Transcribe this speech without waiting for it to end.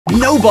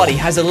Nobody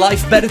has a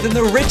life better than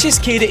the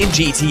richest kid in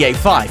GTA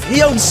 5.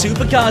 He owns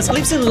supercars,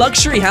 lives in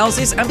luxury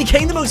houses, and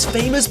became the most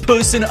famous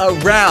person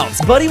around.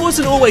 But he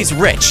wasn't always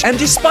rich, and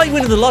despite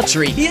winning the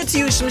lottery, he had to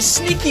use some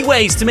sneaky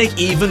ways to make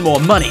even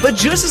more money. But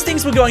just as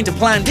things were going to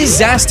plan,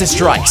 disaster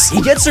strikes.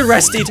 He gets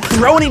arrested,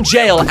 thrown in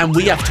jail, and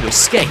we have to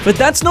escape. But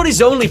that's not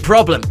his only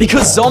problem,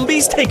 because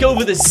zombies take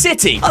over the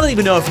city. I don't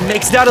even know if he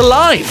makes that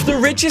alive. The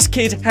richest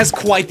kid has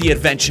quite the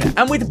adventure,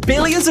 and with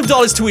billions of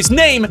dollars to his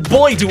name,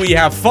 boy do we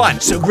have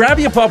fun. So grab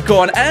your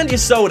popcorn and your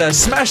soda,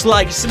 smash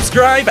like,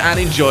 subscribe, and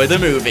enjoy the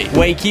movie.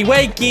 Wakey,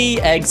 wakey,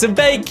 eggs and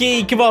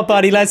bakey. Come on,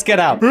 buddy, let's get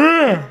up.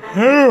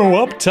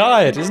 Oh, I'm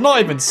tired. It's not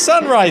even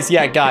sunrise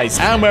yet, guys.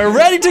 And we're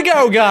ready to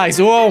go, guys.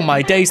 Oh,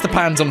 my days, the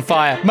pan's on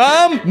fire.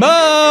 Mom,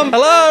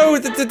 hello?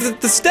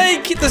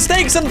 The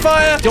steak's on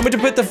fire. Do you want me to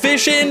put the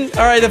fish in?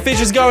 All right, the fish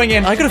is going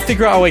in. I gotta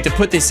figure out a way to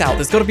put this out.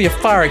 There's gotta be a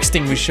fire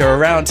extinguisher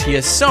around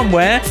here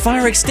somewhere.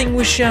 Fire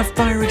extinguisher,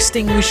 fire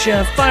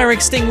extinguisher, fire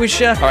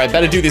extinguisher. All right,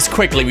 better do this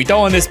quickly. We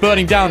don't want this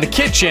burning down the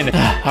kitchen.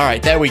 All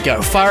right, there we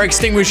go. Fire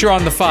extinguisher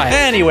on the fire.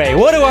 Anyway,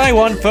 what do I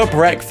want for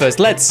breakfast?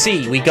 Let's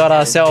see. We got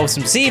ourselves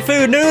some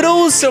seafood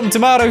noodles, some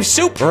tomato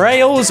soup,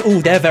 rails.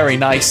 Oh, they're very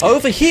nice.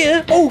 Over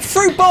here, oh,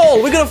 fruit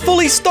bowl. We got a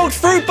fully stocked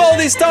fruit bowl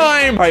this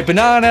time. All right,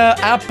 banana,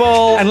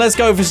 apple, and let's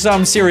go for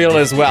some cereal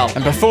as well.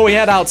 And before we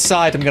head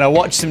outside, I'm gonna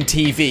watch some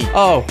TV.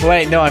 Oh,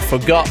 wait, no, I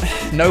forgot.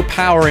 No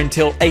power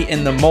until 8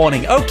 in the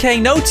morning. Okay,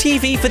 no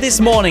TV for this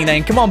morning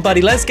then. Come on,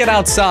 buddy, let's get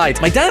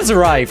outside. My dad's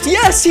arrived.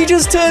 Yes, he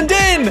just turned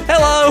in.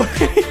 Hello.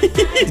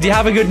 Did you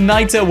have a good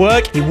night at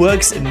work? He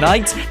works at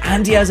night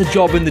and he has a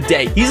job in the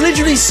day. He's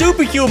literally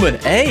superhuman.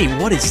 Hey,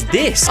 what is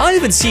this? I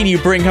haven't seen you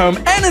bring home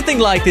anything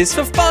like this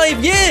for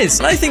 5 years.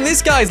 And I think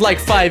this guy's like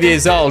 5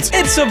 years old.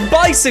 It's a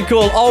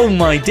bicycle. Oh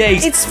my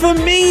days. It's for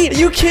me. Are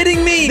you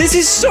kidding me? This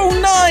is so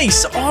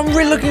nice. Oh, I'm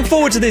really looking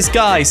forward to this,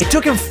 guys. It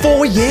took him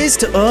 4 years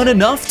to earn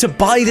enough to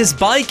buy this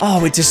bike.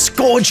 Oh, it's a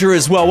Scorcher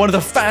as well. One of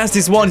the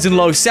fastest ones in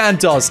Los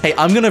Santos. Hey,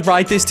 I'm gonna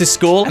ride this to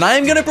school and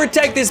I'm gonna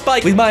protect this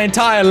bike with my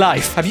entire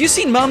life. Have you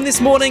seen Mom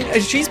this morning?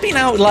 She's been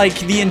out like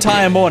the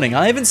entire morning.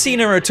 I haven't seen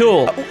her at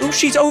all. Oh,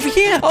 she's over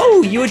here.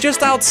 Oh, you were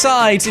just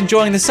outside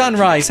enjoying the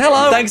sunrise.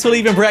 Hello. Thanks for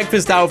leaving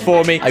breakfast out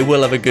for me. I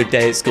will have a good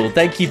day at school.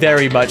 Thank you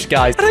very much,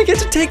 guys. And I get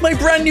to take my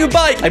brand new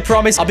bike. I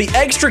promise I'll be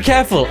extra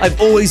careful. I've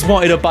always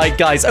wanted a bike,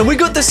 guys. And we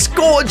got the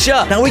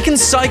Scorcher. Now we can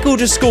cycle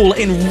to school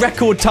in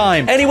record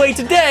time. Anyway,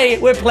 today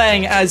we're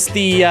playing as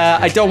the,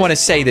 I don't want to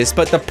say this,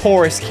 but the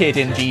poorest kid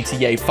in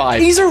GTA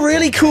 5. He's a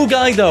really cool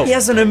guy, though. He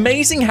has an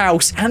amazing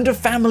house and a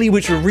family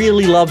which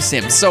really loves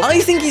him. So I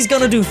think he's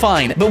gonna do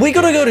fine. But we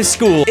gotta go to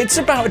school. It's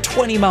about a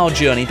 20-mile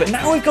journey, but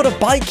now we've got a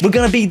bike. We're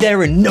gonna be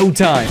there in no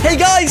time. Hey,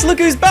 guys, look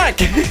who's back.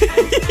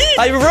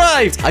 I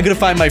arrived. I gotta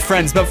find my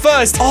friends, but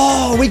first,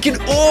 oh, we can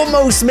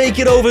almost make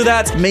it over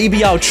that.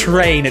 Maybe I'll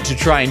train to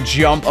try and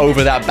jump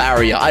over that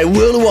barrier. I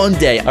will one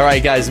day. All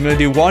right, guys, I'm gonna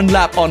do one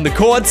lap on the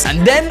courts,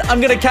 and then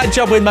I'm gonna catch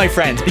up with my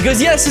friends,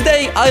 because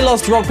yesterday I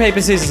lost rock,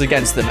 paper, scissors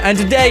against them, and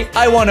today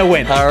I want to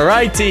win. All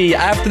righty.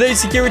 Afternoon,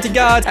 security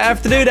guard.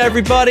 Afternoon,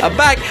 everybody. I'm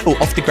back. Oh,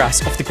 off the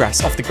grass, off the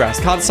grass, off the grass.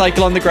 Can't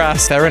cycle on the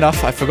grass. Fair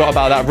enough. I forgot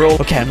about that rule.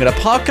 Okay, I'm gonna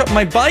park up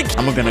my bike,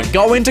 and we're gonna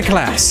go into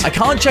class. I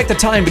can't check the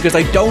time because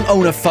I don't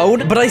own a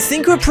phone, but I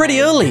think we're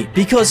pretty early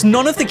because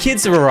none of the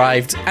kids have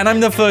arrived, and I'm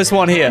the first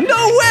one here.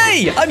 No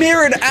way! I'm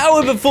here an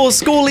hour before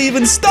school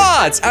even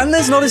starts, and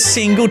there's not a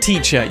single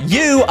teacher.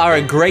 You are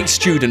a great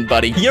student,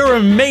 buddy. You're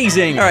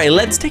amazing. All right,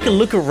 let's take a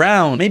look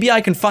around. Maybe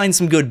I can find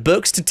some good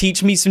books to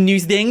teach me some new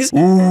things.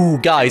 Ooh,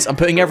 guys, I'm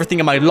putting everything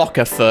in my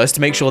locker first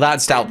to make sure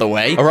that's out the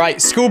way. All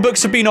right, school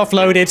books have been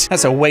offloaded.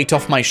 That's a weight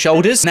off my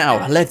shoulders.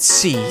 Now, let's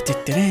see.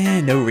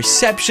 No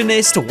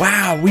receptionist.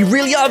 Wow, we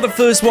really are the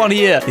first one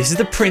here. This is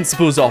the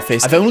principal's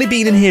office. I've only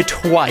been in here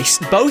twice.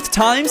 Both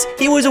times,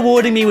 he was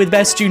awarding me with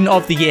Best Student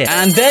of the Year.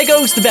 And there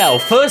goes the bell.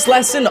 First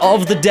lesson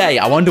of the day.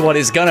 I wonder what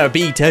it's gonna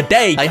be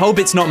today. I hope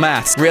it's not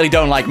maths. Really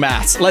don't like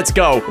maths. Let's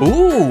go.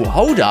 Ooh,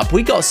 hold up.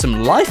 We got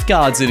some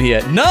lifeguards in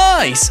here.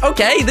 Nice.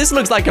 Okay, this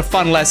looks like a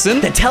fun lesson.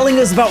 They're telling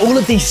us about all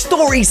of these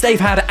stories they've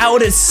had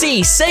out at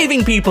sea,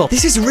 saving people.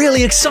 This is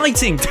really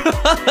exciting.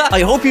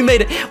 I hope you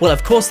made it. Well,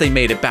 of course they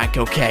made it back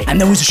okay. And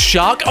there was a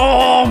shark.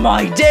 Oh,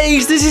 my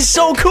days. This is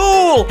so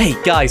cool. Hey,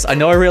 guys, I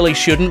know I really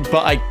shouldn't,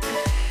 but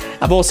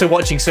I'm also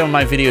watching some of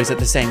my videos at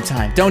the same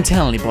time. Don't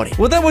tell anybody.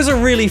 Well, that was a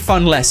really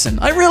fun lesson.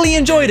 I really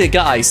enjoyed it,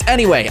 guys.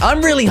 Anyway,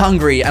 I'm really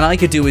hungry and I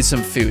could do with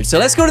some food. So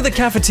let's go to the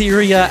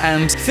cafeteria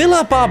and fill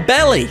up our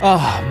belly.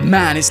 Oh,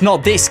 man, it's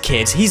not this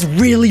kid. He's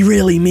really,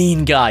 really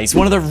mean, guys.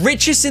 One of the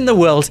richest in the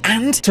world.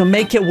 And to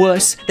make it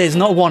worse, there's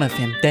not one of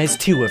him. There's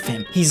two of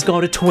him. He's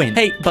got a twin.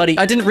 Hey, buddy,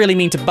 I didn't really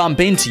mean to bump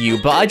into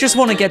you, but I just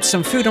want to get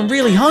some food. I'm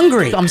really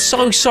hungry. I'm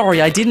so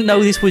sorry. I didn't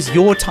know this was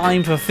your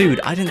time for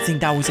food. I didn't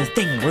think that was a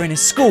thing. We're in a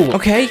school.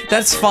 Okay,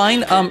 that's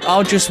fine.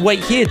 I'll just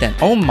wait here then.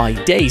 Oh my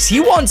days.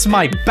 He wants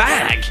my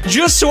bag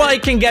just so I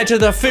can get to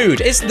the food.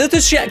 It's the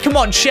chef. Come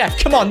on,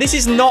 chef. Come on. This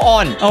is not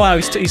on. Oh, wow.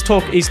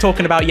 He's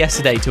talking about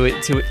yesterday to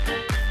it.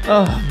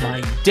 Oh,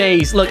 my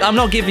days. Look, I'm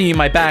not giving you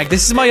my bag.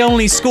 This is my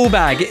only school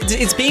bag.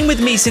 It's been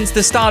with me since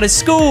the start of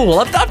school.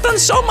 I've done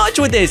so much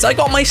with this. I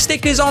got my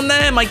stickers on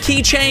there, my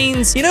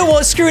keychains. You know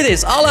what? Screw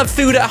this. I'll have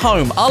food at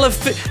home. I'll have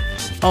food.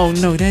 Oh,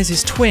 no, there's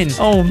his twin.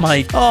 Oh,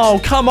 my.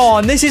 Oh, come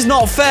on. This is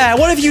not fair.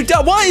 What have you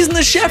done? Why isn't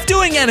the chef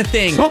doing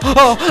anything?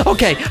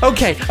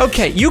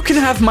 Okay. You can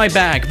have my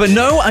bag. But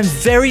no, I'm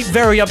very,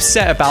 very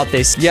upset about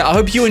this. Yeah, I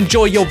hope you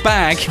enjoy your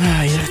bag.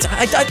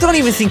 I don't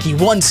even think he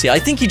wants it. I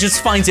think he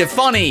just finds it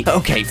funny.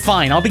 Okay,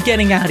 fine. I'll be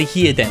getting out of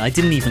here then. I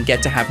didn't even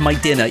get to have my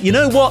dinner. You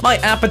know what? My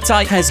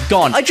appetite has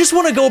gone. I just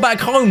want to go back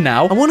home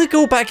now. I want to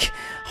go back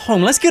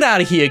home. Let's get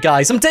out of here,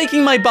 guys. I'm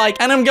taking my bike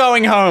and I'm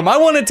going home. I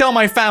want to tell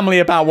my family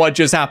about what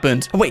just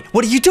happened. Oh, wait,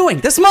 what are you doing?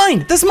 That's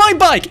mine. That's my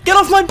bike. Get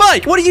off my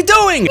bike. What are you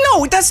doing?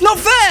 No, that's not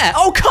fair.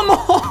 Oh, come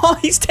on.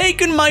 He's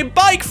taken my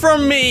bike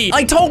from me.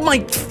 I told my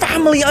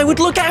family I would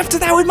look after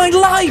that with my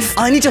life.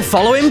 I need to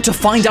follow him to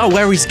find out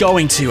where he's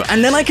going to,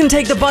 and then I can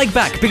take the bike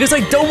back because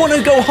I don't want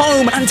to go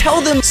home and tell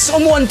them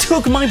someone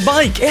took my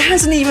bike. It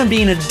hasn't even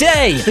been a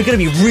day. They're going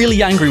to be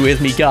really angry with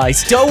me,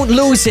 guys. Don't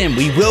lose him.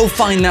 We will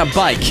find that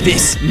bike.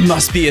 This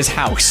must be his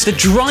house. The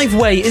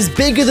driveway is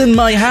bigger than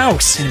my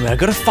house. Anyway, I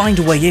gotta find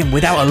a way in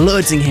without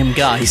alerting him,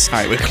 guys. All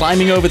right, we're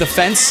climbing over the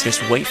fence.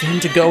 Just wait for him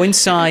to go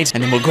inside,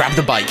 and then we'll grab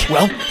the bike.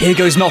 Well, here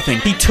goes nothing.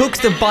 He took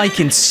the bike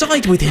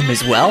inside with him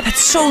as well. That's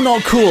so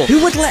not cool.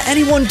 Who would let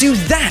anyone do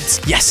that?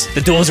 Yes,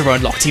 the doors are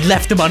unlocked. He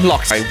left them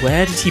unlocked. All right,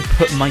 where did he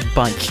put my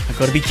bike? I've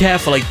got to be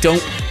careful. I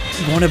don't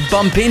want to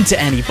bump into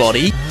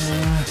anybody.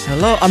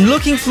 Hello? I'm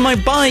looking for my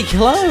bike.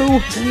 Hello?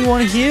 Is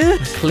anyone here?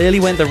 I clearly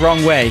went the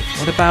wrong way.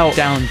 What about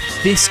down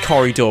this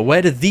corridor?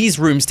 Where do these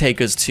rooms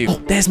take us to? Oh,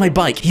 there's my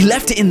bike. He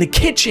left it in the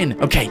kitchen.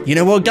 Okay, you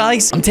know what,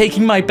 guys? I'm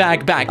taking my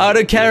bag back. I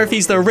don't care if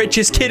he's the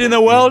richest kid in the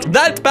world.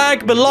 That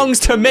bag belongs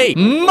to me.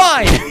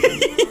 Mine!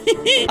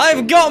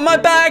 I've got my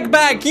bag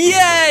back.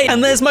 Yay!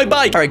 And there's my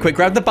bike. All right, quick,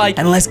 grab the bike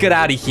and let's get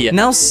out of here.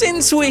 Now,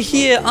 since we're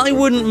here, I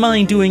wouldn't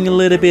mind doing a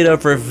little bit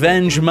of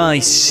revenge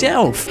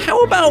myself.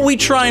 How about we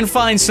try and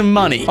find some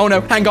money? Oh,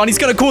 no, hang on. He's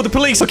gonna call the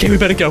police. Okay, we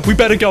better go. We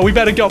better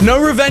go.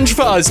 No revenge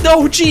for us.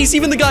 Oh, jeez,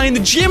 even the guy in the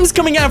gym's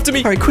coming after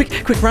me. All right,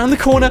 quick, round the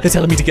corner. They're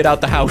telling me to get out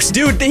the house.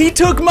 Dude, he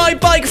took my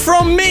bike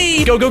from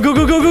me.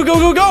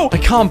 Go. I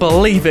can't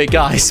believe it,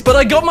 guys. But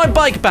I got my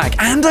bike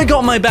back and I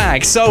got my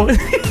bag, so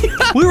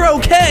we're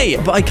okay.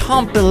 But I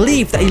can't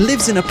believe that he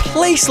lives in a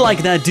place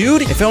like that,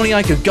 dude. If only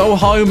I could go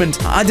home and,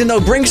 I don't know,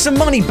 bring some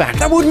money back.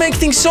 That would make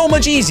things so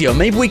much easier.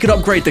 Maybe we could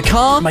upgrade the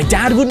car. My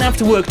dad wouldn't have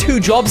to work 2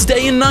 jobs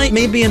day and night.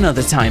 Maybe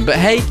another time. But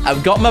hey,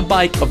 I've got my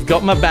bike, I've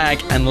got my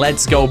bag, and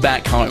let's go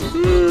back home.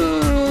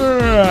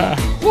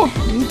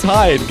 I'm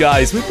tired,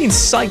 guys. We've been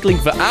cycling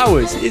for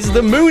hours.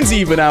 The moon's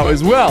even out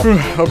as well.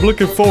 I'm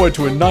looking forward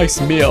to a nice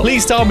meal.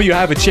 Please tell me you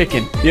have a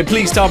chicken. Yeah,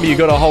 please tell me you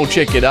got a whole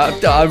chicken.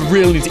 I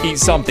really need to eat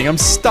something. I'm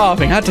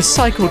starving. I had to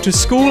cycle to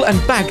school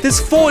and back. There's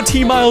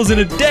 40 miles in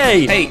a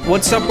day. Hey,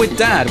 what's up with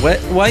Dad?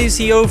 Why is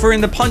he over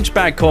in the punch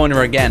bag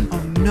corner again?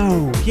 Oh,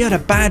 no. He had a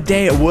bad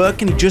day at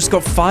work and he just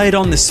got fired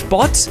on the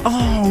spot?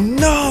 Oh,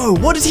 no.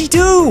 What did he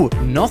do?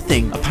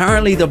 Nothing.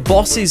 Apparently, the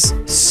boss's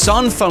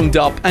son phoned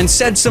up and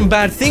said some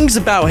bad things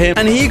about him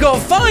and he got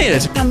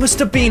fired. That must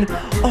have been...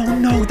 Oh,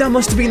 no. That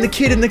must have been the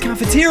kid in the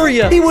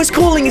cafeteria. He was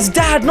calling his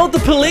dad, not the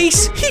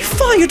police. He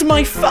fired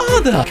my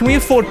father. Can we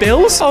afford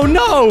bills? Oh,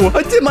 no.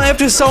 I might have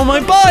to sell my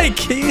bike.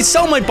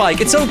 Sell my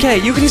bike. It's okay.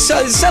 You can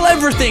sell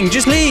everything.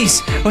 Just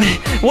please.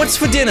 What's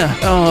for dinner?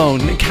 Oh,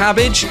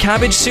 cabbage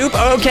soup.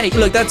 Okay,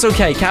 look, that's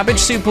okay. Cabbage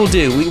soup will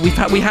do.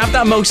 We have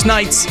that most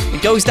nights.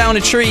 It goes down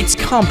a treat.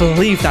 Can't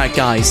believe that,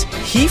 guys.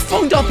 He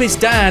phoned up his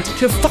dad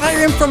to fire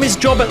him from his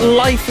job at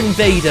Life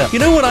Invader. You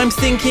know what I'm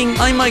thinking?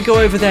 I might go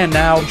over there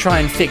now and try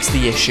and fix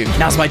the issue.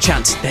 Now's my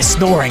chance. They're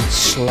snoring.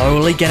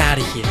 Slowly get out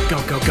of here.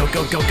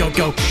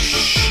 Go.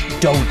 Shh.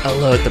 Don't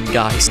alert them,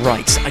 guys.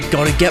 Right, I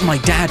gotta get my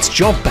dad's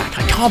job back.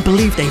 I can't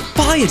believe they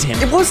fired him.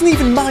 It wasn't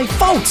even my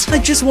fault. I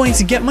just wanted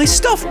to get my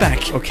stuff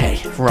back.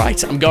 Okay,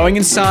 right. I'm going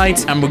inside,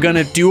 and we're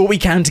gonna do what we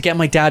can to get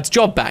my dad's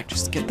job back.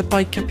 Just get the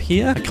bike up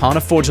here. I can't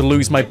afford to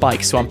lose my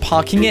bike, so I'm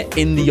parking it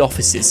in the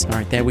offices. All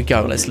right, there we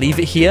go. Let's leave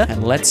it here,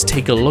 and let's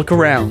take a look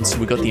around. So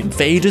we got the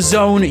Invader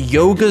Zone,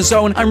 Yoga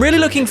Zone. I'm really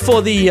looking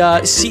for the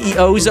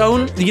CEO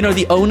Zone. You know,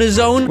 the Owner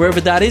Zone,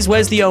 wherever that is.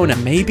 Where's the owner?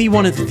 Maybe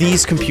one of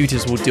these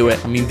computers will do it.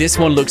 I mean, this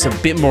one looks a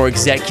bit more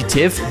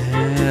executive.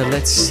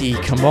 Let's see.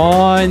 Come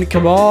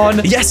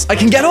on. Yes, I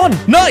can get on.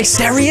 Nice.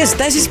 There he is.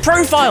 There's his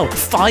profile.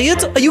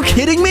 Fired? Are you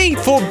kidding me?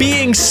 For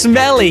being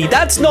smelly.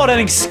 That's not an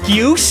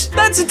excuse.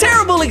 That's a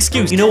terrible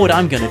excuse. You know what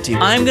I'm gonna do?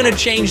 I'm gonna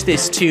change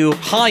this to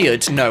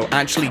hired. No,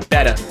 actually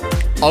better.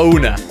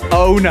 Owner.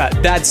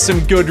 That's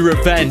some good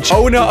revenge.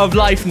 Owner of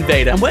Life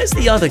Invader. And where's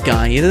the other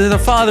guy? The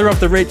father of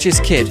the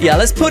richest kid. Yeah,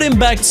 let's put him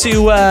back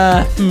to,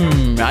 I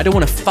don't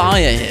want to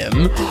fire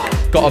him.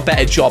 Got a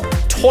better job.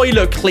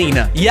 toilet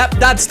cleaner. Yep,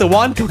 that's the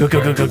one. Go, go,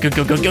 go, go, go, go,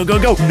 go, go, go,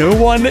 go, go. No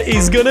one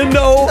is gonna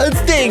know a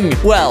thing.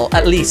 Well,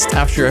 at least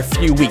after a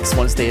few weeks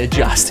once they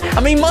adjust.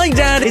 I mean, my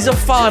dad is a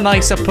far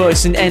nicer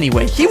person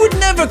anyway. He would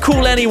never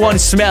call anyone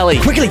smelly.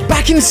 Quickly,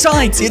 back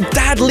inside. Your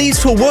dad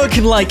leaves for work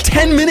in like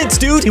 10 minutes,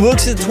 dude. He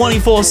works at the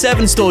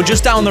 24/7 store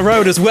just down the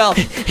road as well.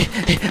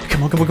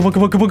 Come on, come on, come on,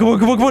 come on, come on, come on,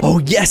 come on, come on. Oh,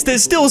 yes, they're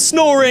still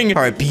snoring.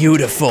 All right,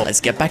 beautiful.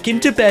 Let's get back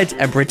into bed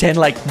and pretend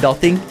like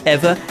nothing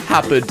ever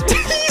happened.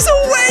 He's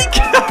awake.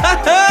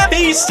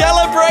 He's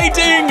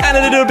celebrating and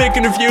a little bit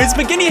confused,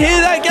 but can you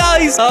hear that,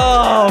 guys?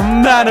 Oh,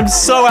 man, I'm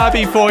so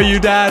happy for you,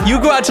 Dad. You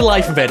go out to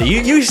life, Betty.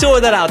 You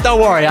sort that out. Don't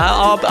worry.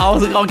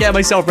 I'll get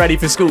myself ready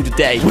for school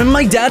today. When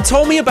my dad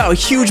told me about a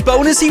huge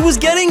bonus he was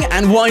getting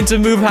and wanting to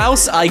move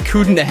house, I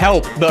couldn't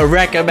help but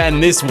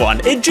recommend this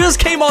one. It just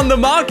came on the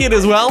market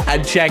as well.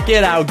 And check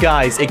it out,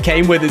 guys. It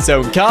came with its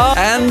own car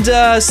and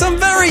some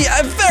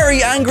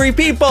very angry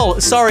people.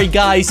 Sorry,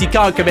 guys. You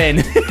can't come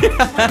in.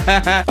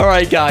 All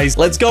right, guys.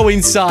 Let's go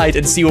inside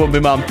and see what my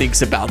mom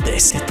thinks about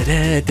this. I'm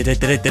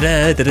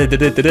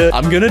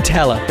gonna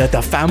tell her that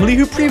the family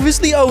who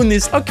previously owned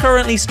this are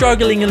currently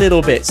struggling a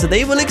little bit, so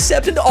they will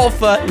accept an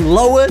offer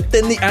lower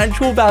than the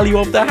actual value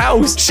of the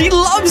house. She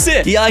loves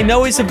it. Yeah, I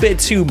know it's a bit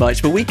too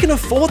much, but we can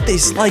afford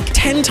this like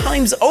 10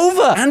 times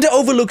over. And it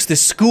overlooks the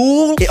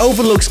school. It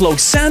overlooks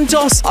Los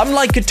Santos. I'm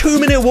like a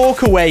 2-minute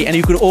walk away, and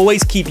you can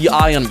always keep your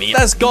eye on me.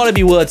 That's gotta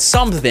be worth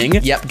something.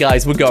 Yep,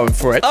 guys, we're going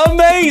for it.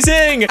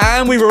 Amazing!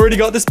 And we've already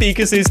got the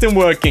speaker system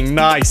working.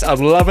 Nice. I'm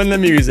loving the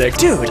music.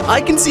 Dude,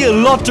 I can see a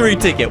lottery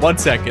ticket. 1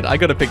 second. I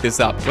gotta pick this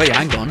up. Wait,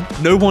 hang on.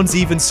 No one's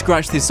even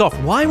scratched this off.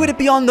 Why would it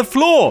be on the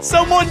floor?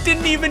 Someone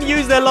didn't even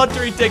use their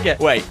lottery ticket.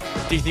 Wait,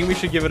 do you think we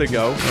should give it a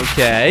go?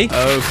 Okay.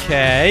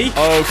 Okay.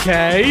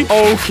 Okay.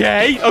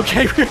 Okay.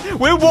 Okay.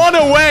 We're 1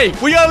 away.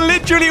 We are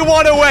literally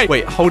 1 away.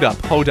 Wait, hold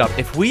up. Hold up.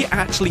 If we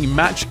actually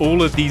match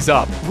all of these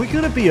up, we're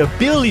gonna be a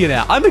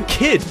billionaire. I'm a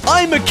kid.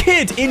 I'm a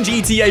kid in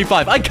GTA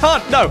 5. I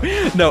can't. No.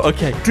 No.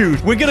 Okay.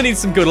 Dude, we're gonna need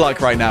some good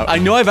luck right now. I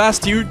know I've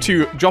asked you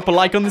to drop a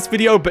like on this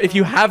video, but if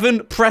you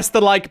haven't, press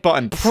the like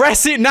button.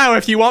 Press it now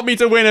if you want me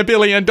to win $1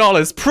 billion.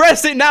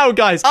 Press it now,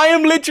 guys. I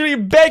am literally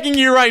begging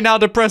you right now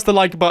to press the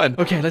like button.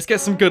 Okay, let's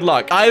get some good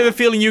luck. I have a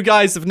feeling you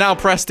guys have now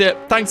pressed it.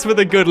 Thanks for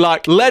the good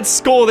luck. Let's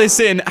score this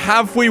in.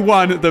 Have we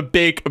won the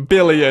big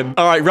billion?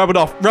 All right, rub it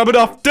off. Rub it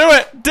off. Do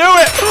it. Do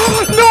it.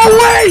 No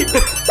way.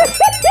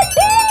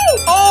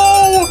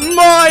 Oh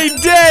my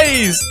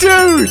days.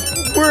 Dude,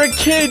 we're a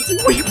kid.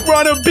 We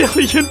won $1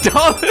 billion.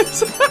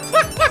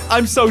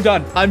 I'm so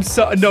done.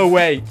 No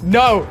way.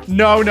 No,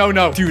 no, no,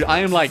 no. Dude, I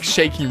am like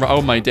shaking.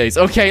 Oh my days.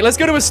 Okay, let's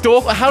go to a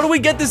store. How do we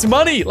get this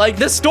money? Like,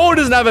 the store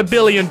doesn't have $1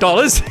 billion.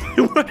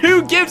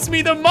 Who gives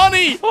me the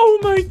money? Oh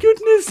my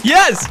goodness.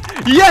 Yes.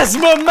 Yes,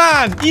 my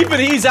man. Even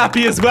he's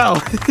happy as well.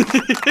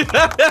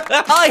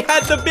 I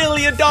had the $1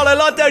 billion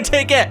lotto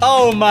ticket.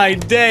 Oh my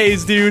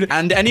days, dude.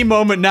 And any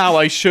moment now,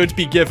 I should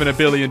be given $1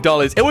 billion.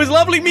 It was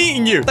lovely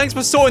meeting you. Thanks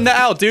for sorting that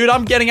out, dude.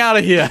 I'm getting out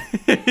of here.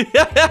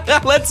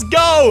 Let's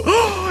go.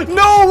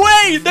 No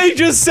way. They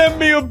just sent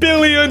me $1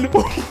 billion.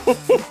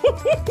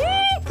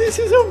 This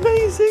is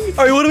amazing.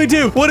 All right, what do we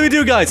do? What do we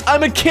do, guys?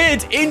 I'm a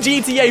kid in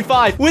GTA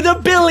 5 with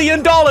 $1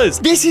 billion.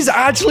 This is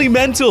actually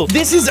mental.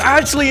 This is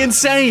actually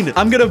insane.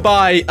 I'm gonna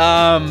buy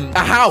a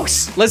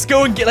house. Let's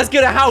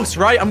get a house,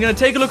 right? I'm gonna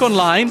take a look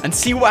online and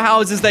see what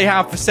houses they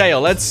have for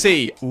sale. Let's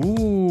see.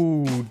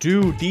 Ooh,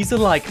 dude, these are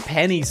like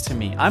pennies to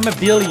me. I'm a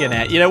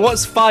billionaire. You know,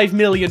 what's $5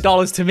 million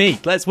to me?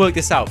 Let's work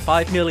this out.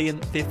 5 million,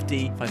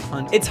 50,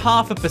 500. It's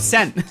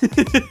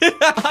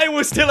 0.5%. I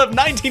will still have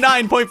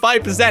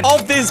 99.5%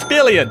 of this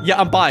billion. Yeah,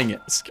 I'm buying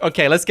it.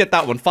 Okay, let's get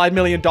that one. $5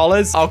 million.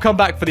 I'll come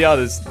back for the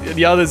others.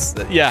 The others,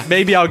 yeah,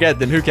 maybe I'll get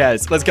them. Who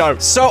cares? Let's go.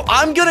 So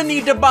I'm gonna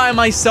need to buy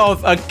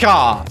myself a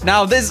car.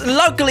 Now, there's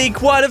luckily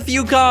quite a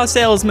few car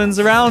salesmen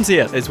around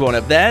here. There's one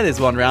up there. There's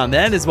one around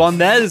there. There's one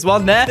there. There's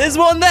one there. There's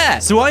one there.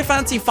 So I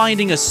fancy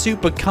finding a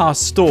supercar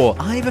store.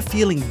 I have a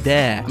feeling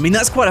there. I mean,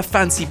 that's quite a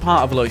fancy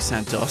part of Los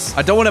Santos.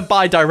 I don't want to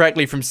buy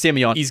directly from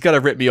Simeon. He's gonna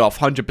rip me off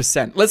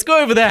 100%. Let's go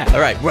over there. All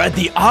right, we're at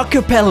the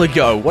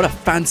Archipelago. What a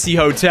fancy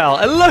hotel.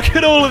 And look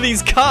at all of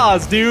these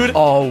cars, dude.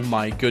 Oh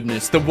my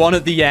goodness. The one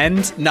at the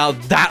end. Now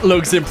that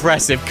looks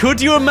impressive. Could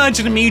you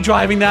imagine me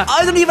driving that?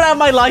 I don't even have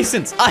my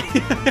license.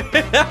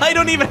 I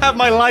don't even have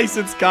my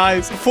license,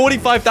 guys.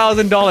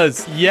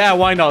 $45,000. Yeah,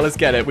 why not? Let's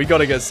get it. We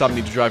gotta get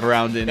something to drive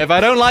around in. If I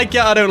don't like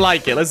it, I don't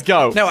like it. Let's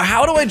go. Now,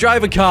 how do I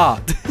drive a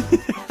car?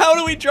 How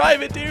do we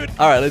drive it, dude?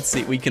 All right, let's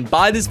see. We can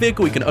buy this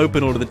vehicle. We can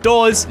open all of the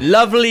doors.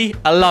 Lovely.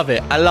 I love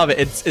it. I love it.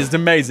 It's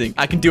amazing.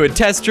 I can do a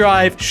test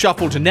drive,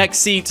 shuffle to next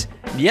seat.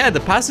 Yeah, the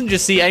passenger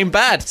seat ain't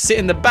bad. Sit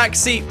in the back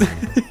seat.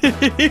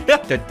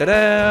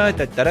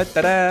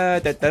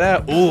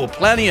 Ooh,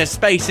 plenty of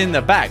space in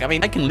the back. I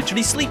mean, I can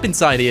literally sleep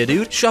inside here,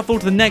 dude. Shuffle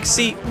to the next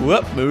seat.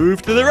 Whoop,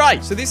 move to the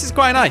right. So this is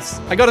quite nice.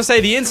 I gotta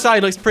say, the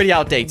inside looks pretty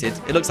outdated.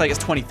 It looks like it's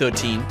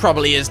 2013.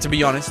 Probably is, to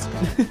be honest.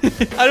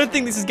 I don't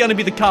think this is gonna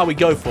be the car we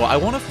go for. I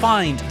want to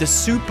find the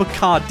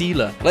supercar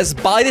dealer. Let's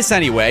buy this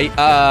anyway.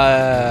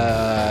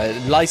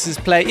 license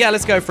plate. Yeah,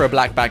 let's go for a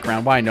black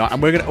background. Why not?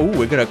 And we're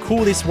gonna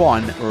call this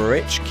one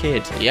Rich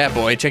Kid. Yeah,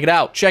 boy, check it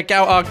out. Check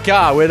out our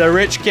car with a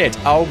rich kid.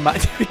 Oh my,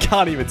 I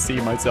can't even see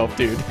myself,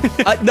 dude.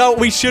 No,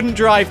 we shouldn't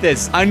drive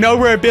this. I know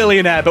we're a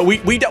billionaire, but we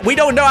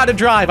don't know how to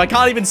drive. I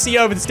can't even see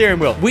over the steering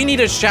wheel. We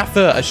need a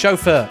chauffeur.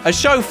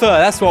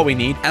 That's what we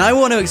need. And I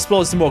want to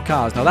explore some more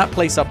cars. Now, that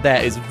place up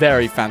there is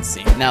very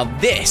fancy. Now,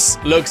 this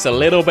looks a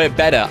little bit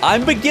better.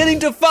 I'm beginning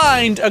to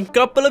find a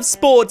couple of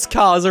sports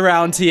cars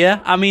around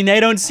here. I mean, they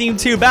don't seem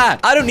too bad.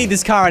 I don't need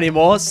this car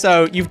anymore,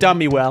 so you've done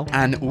me well.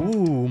 And,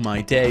 ooh,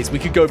 my days. We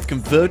could go for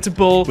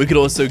convertible. We could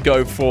also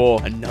go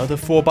for another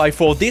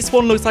 4x4. This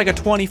one looks like a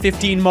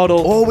 2015 model.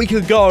 Or we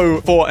could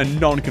go for a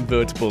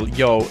non-convertible.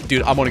 Yo,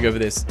 dude, I want to go for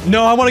this.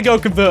 No, I want to go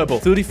convertible.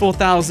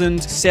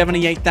 34,000,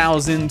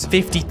 78,000,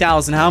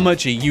 50,000. How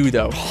much are you,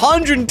 though?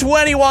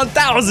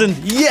 121,000.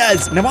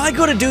 Yes. Now, I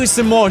got to do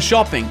some more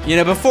shopping. You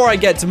know, before I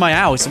get to my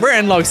house, we're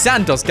in Los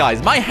Santos,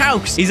 guys. My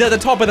house is at the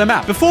top of the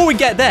map. Before we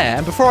get there,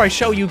 and before I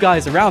show you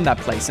guys around that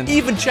place and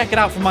even check it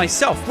out for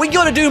myself, we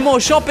got to do more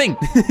shopping.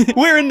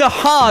 We're in the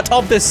heart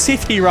of the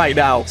city right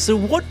now. So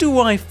what do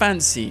I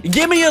fancy?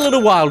 Give me a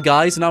little while,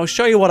 guys, and I'll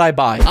show you what I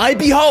buy. I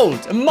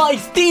behold my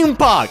theme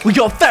park. We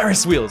got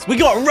Ferris wheels. We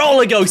got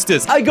roller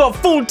coasters. I got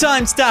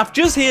full-time staff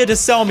just here to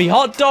sell me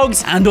hot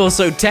dogs and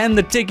also tend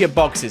the ticket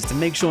boxes to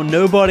make sure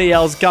nobody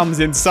else comes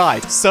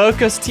inside.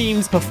 Circus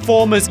teams,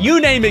 performers, you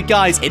name it,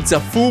 guys. It's a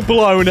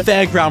full-blown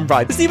fairground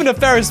ride. There's even a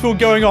Ferris wheel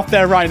going off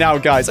there right now,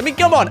 guys. I mean,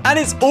 come on. And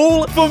it's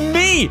all for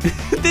me.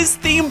 This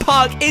theme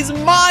park is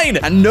mine.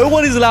 And no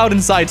one is allowed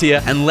inside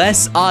here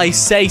unless I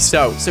say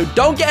so. So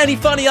don't get any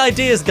funny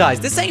ideas, guys.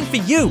 This ain't for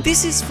you.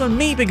 This is for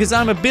me because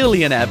I'm a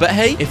billionaire. But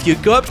hey, if you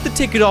go up to the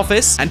ticket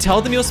office and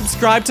tell them you're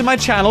subscribed to my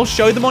channel,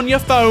 show them on your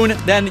phone,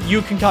 then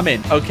you can come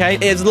in, okay?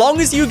 As long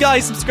as you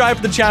guys subscribe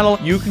to the channel,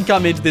 you can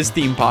come into this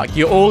theme park.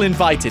 You're all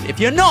invited. If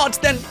you're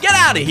not, then get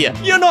out of here.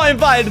 You're not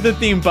invited to the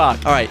theme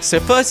park. All right, so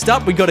first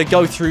up, we got to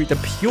go through the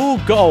pure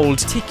gold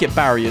ticket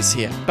barriers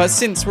here. But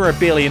since we're a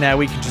billionaire,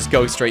 we can just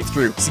go straight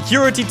through.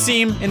 Security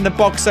team in the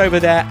box over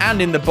there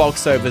and in the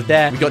box over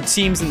there. We got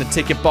teams in the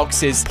ticket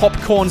boxes.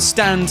 Popcorn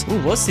stand.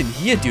 Ooh, what's in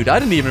here, dude? I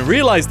didn't even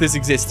realize this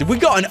existed. We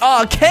got an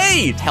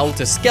arcade.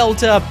 Helter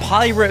Skelter,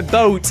 pirate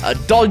boat, a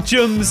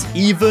Dodgems,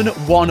 even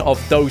one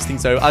of those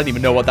things. So I don't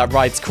even know what that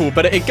ride's called,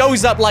 but it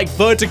goes up like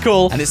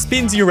vertical and it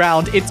spins you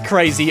around. It's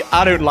crazy.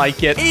 I don't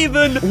like it.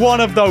 Even one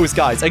of those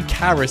guys, a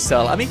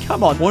carousel. I mean,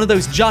 come on. One of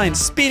those giant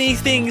spinny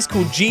things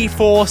called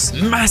G-Force.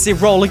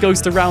 Massive roller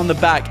coaster around the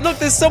back. Look,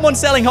 there's someone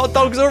selling hot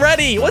dogs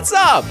already. What's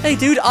up? Hey,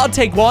 dude, I'll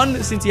take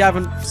one since you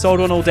haven't sold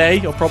one all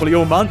day or probably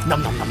all month.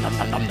 Nom, nom, nom, nom,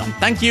 nom, nom, nom.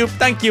 Thank you.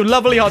 Thank you.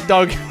 Lovely hot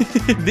dog.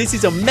 This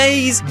is a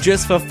maze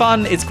just for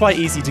fun. It's quite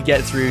easy to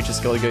get through.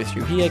 Just gotta go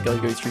through here, gotta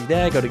go through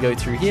there, gotta go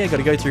through here,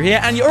 gotta go through here,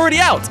 and you're already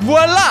out.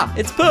 Voila!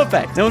 It's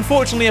perfect. Now,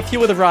 unfortunately, a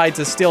few of the rides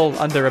are still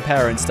under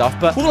repair and stuff,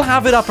 but we'll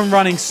have it up and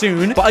running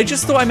soon. But I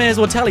just thought I may as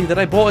well tell you that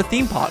I bought a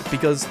theme park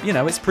because, you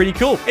know, it's pretty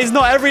cool. It's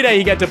not every day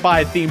you get to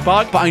buy a theme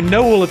park, but I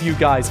know all of you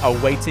guys are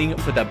waiting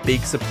for the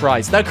big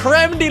surprise. The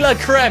creme de la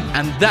creme.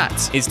 And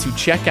that is to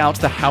check out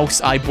the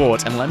house I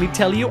bought. And let me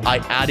tell you, I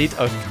added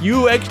a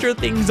few extra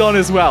things on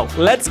as well.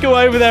 Let's go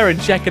over there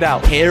and check it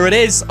out. Here it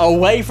is,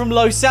 away from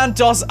Los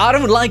Santos. I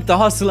don't like the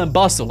hustle and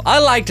bustle. I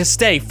like to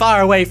stay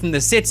far away from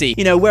the city,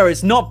 you know, where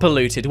it's not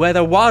polluted, where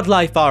the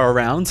wildlife are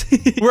around,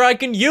 where I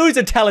can use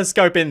a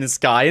telescope in the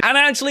sky and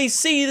actually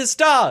see the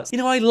stars. You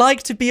know, I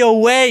like to be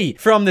away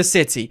from the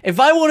city. If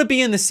I want to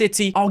be in the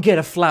city, I'll get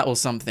a flat or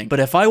something. But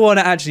if I want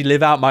to actually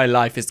live out my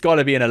life, it's got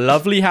to be in a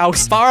lovely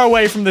house far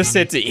away from the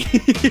city.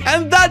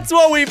 And that's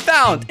what we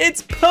found.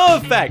 It's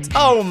perfect.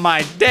 Oh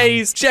my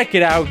days. Check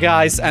it out,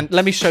 guys. And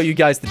let me show you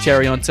guys the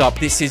cherry on top.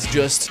 This is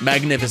just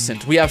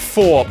magnificent. We have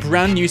 4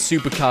 brand new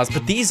supercars,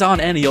 but these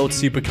aren't any old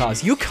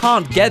supercars. You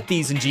can't get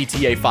these in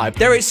GTA 5.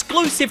 They're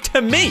exclusive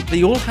to me.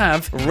 They all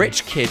have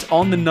Rich Kid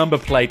on the number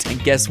plate.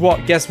 And guess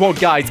what? Guess what,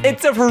 guys?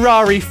 It's a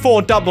Ferrari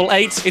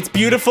 488. It's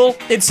beautiful.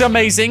 It's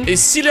amazing.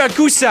 It's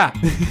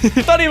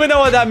Siracusa. Don't even know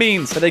what that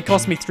means. But they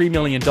cost me $3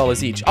 million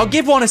each. I'll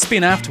give one a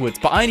spin afterwards,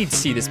 but I need to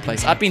see this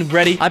place. I've been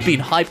ready. I've been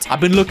hyped. I've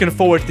been looking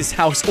forward to this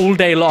house all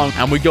day long,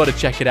 and we got to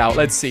check it out.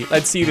 Let's see.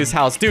 Let's see this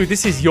house. Dude,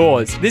 this is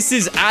yours. This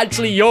is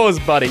actually yours,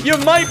 buddy. You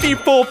might be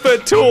 4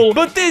 foot tall,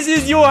 but this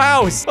is your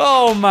house.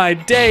 Oh my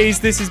days.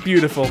 This is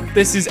beautiful.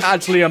 This is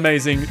actually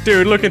amazing.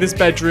 Dude, look at this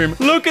bedroom.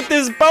 Look at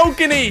this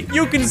balcony.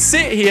 You can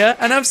sit here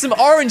and have some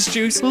orange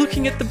juice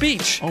looking at the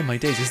beach. Oh my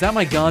days. Is that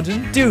my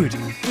garden? Dude,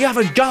 we have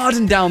a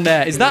garden down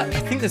there. Is that? I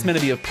think there's meant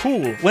to be a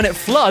pool. When it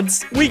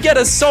floods, we get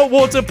a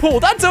saltwater pool.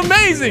 That's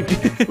amazing.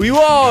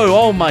 Whoa.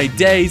 Oh my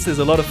days. There's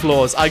a lot of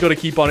floors. I got to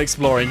keep on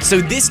exploring. So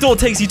this door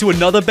takes you to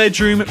another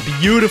bedroom.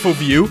 Beautiful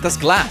view. That's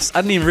glass.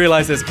 I didn't even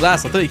realize there's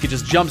glass. I thought you could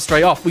just jump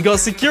straight off. We got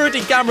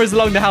security cameras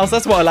along the house.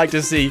 That's what I like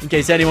to see in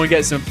case anyone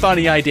gets some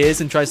funny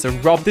ideas and tries to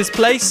rob this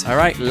place. All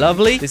right,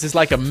 lovely. This is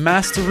like a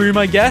master room,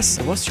 I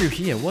guess. What's through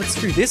here? What's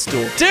through this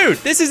door? Dude,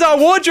 this is our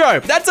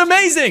wardrobe. That's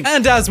amazing.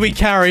 And as we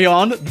carry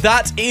on,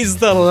 that is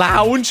the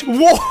lounge.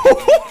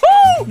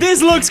 Whoa!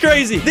 This looks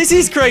crazy. This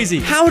is crazy.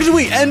 How did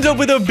we end up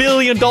with $1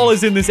 billion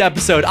in this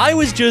episode? I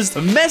was just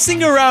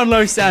messing around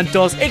Los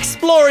Santos,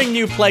 exploring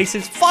new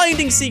places,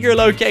 finding secret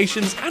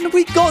locations, and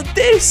we got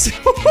this.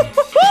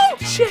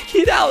 Check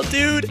it out,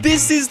 dude.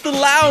 This is the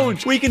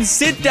lounge. We can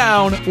sit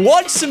down,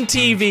 watch some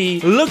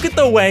TV, look at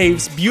the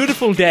waves,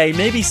 beautiful day,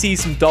 maybe see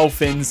some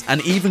dolphins,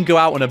 and even go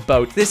out on a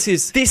boat. This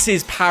is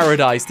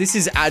paradise. This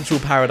is actual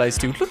paradise,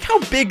 dude. Look how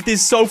big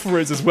this sofa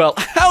is as well.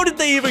 How did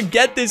they even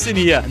get this in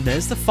here? And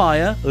there's the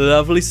fire.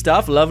 Lovely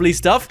stuff, lovely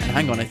stuff. And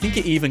hang on, I think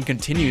it even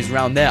continues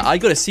around there. I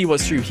gotta see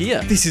what's through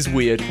here. This is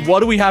weird.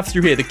 What do we have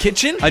through here? The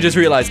kitchen? I just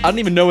realized I don't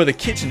even know where the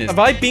kitchen is. Have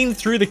I been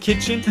through the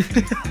kitchen?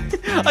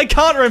 I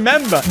can't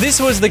remember. This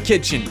was the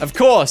kitchen. Of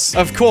course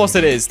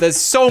it is. There's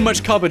so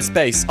much cupboard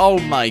space. Oh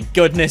my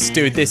goodness,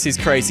 dude. This is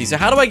crazy. So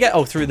how do I get...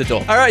 Oh, through the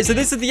door. All right, so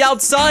this is the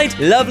outside.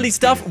 Lovely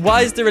stuff.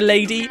 Why is there a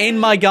lady in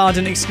my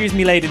garden? Excuse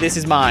me, lady. This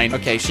is mine.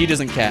 Okay, she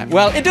doesn't care.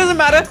 Well, it doesn't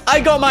matter. I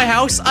got my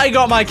house. I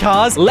got my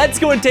cars. Let's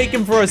go and take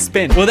him for a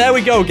spin. Well, there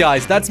we go,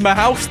 guys. That's my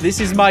house. This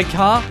is my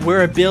car.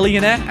 We're a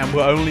billionaire and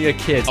we're only a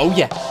kid. Oh,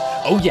 yeah.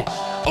 Oh, yeah.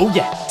 Oh,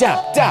 yeah.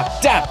 Dab,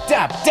 dab, dab,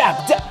 dab,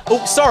 dab, dab.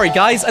 Oh, sorry,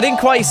 guys. I didn't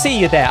quite see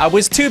you there. I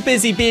was too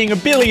busy being a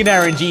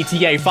billionaire in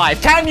GTA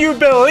 5. Can you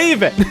believe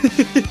it?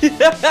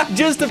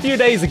 Just a few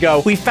days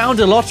ago, we found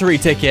a lottery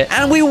ticket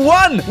and we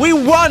won. We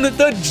won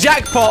the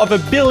jackpot of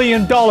 $1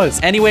 billion.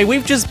 Anyway,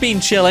 we've just been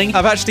chilling.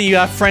 I've actually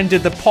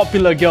friended the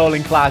popular girl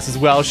in class as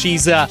well.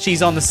 She's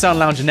on the sun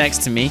lounger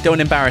next to me.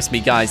 Don't embarrass me,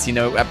 guys. You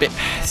know,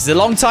 this is a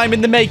long time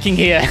in the making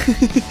here.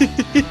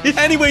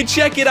 Anyway,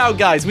 check it out,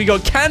 guys. We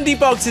got candy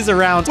boxes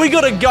around. We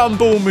got a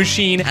gumball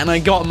machine, and I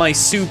got my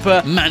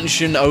super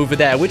mansion over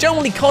there, which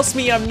only cost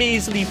me a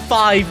measly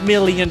 $5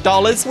 million.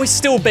 We're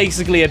still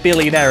basically a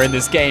billionaire in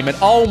this game, and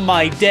oh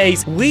my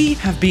days, we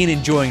have been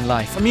enjoying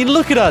life. I mean,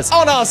 look at us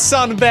on our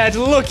sunbed,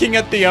 looking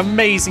at the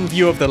amazing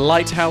view of the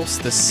lighthouse,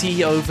 the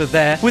sea over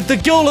there, with the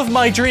girl of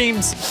my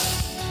dreams.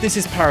 This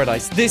is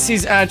paradise. This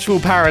is actual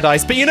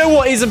paradise. But you know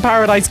what isn't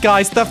paradise,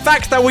 guys? The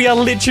fact that we are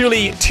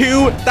literally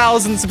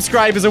 2,000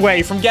 subscribers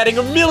away from getting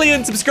 1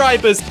 million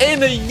subscribers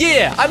in a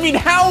year. I mean,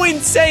 how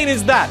insane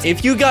is that?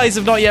 If you guys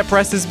have not yet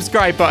pressed the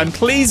subscribe button,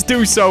 please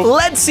do so.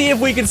 Let's see if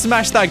we can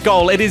smash that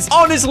goal. It is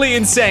honestly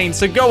insane.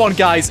 So go on,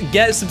 guys.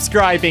 Get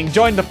subscribing.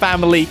 Join the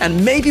family.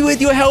 And maybe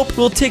with your help,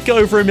 we'll tick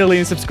over 1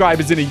 million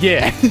subscribers in a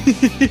year.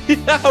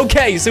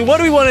 Okay, so what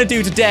do we want to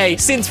do today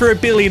since we're a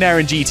billionaire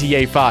in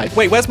GTA 5?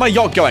 Wait, where's my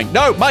yacht going?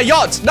 No, my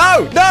yacht!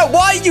 No! No!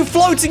 Why are you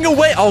floating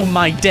away? Oh,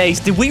 my days.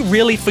 Did we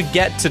really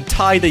forget to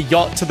tie the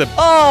yacht to the...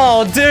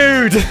 Oh,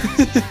 dude!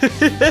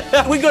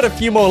 We got a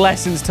few more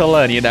lessons to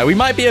learn, you know. We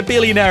might be a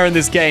billionaire in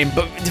this game,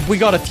 but we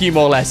got a few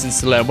more lessons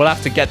to learn. We'll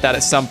have to get that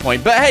at some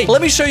point. But hey,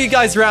 let me show you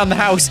guys around the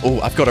house. Oh,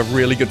 I've got a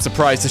really good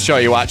surprise to show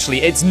you,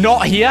 actually. It's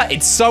not here.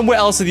 It's somewhere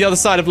else on the other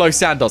side of Los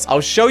Santos. I'll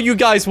show you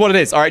guys what it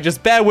is. All right,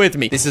 just bear with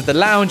me. This is the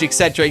lounge,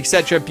 etc.,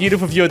 etc.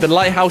 Beautiful view of the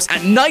lighthouse.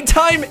 At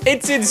nighttime,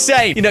 it's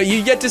insane. You know,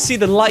 you get to see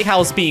the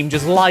lighthouse beam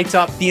just light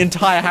up the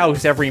entire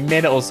house every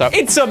minute or so.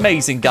 It's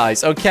amazing,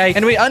 guys, okay?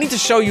 Anyway, I need to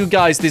show you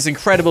guys this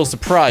incredible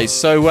surprise,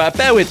 so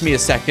bear with me a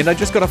second. I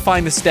just gotta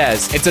find the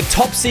stairs. It's a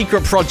top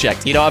secret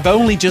project. You know, I've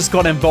only just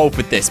got involved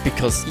with this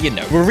because, you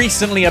know, we're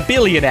recently a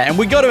billionaire and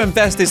we gotta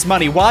invest this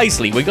money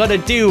wisely. We gotta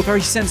do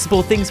very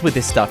sensible things with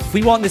this stuff. If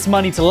we want this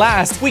money to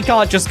last, we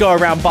can't just go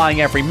around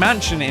buying every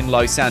mansion in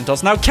Los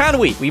Santos. Now, can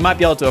we? We might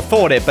be able to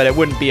afford it, but it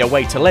wouldn't be a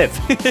way to live.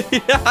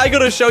 I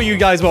gotta show you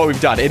guys what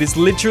we've done. It is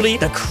literally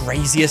the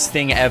craziest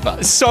thing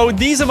ever. So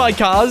these are my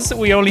cars.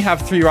 We only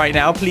have 3 right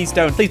now. Please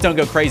don't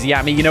go crazy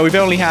at me. You know, we've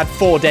only had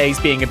 4 days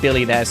being a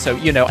billionaire, so,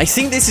 you know, I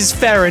think this is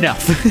fair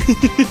enough.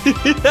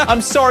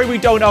 I'm sorry we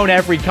don't own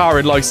every car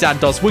in Los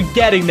Santos. We're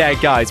getting there,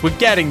 guys. We're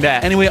getting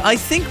there. Anyway, I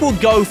think we'll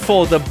go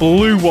for the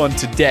blue one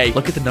today.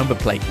 Look at the number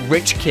plate.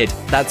 Rich kid.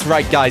 That's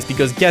right, guys,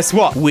 because guess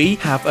what? We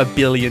have $1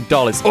 billion.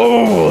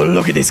 Oh,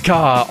 look at this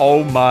car.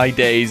 Oh, my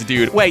days,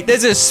 dude. Wait,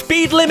 there's a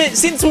speed limit?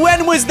 Since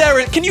when was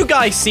there? Can you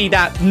guys see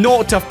that?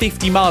 0 to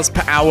 50 miles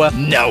per hour?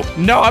 No,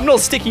 I'm not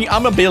sticking.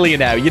 I'm a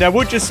billionaire. You know,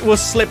 we'll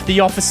slip the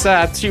officer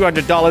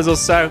 $200 or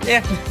so.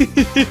 Yeah.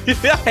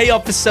 Hey,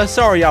 officer,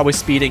 sorry I was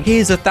speeding.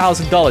 Here's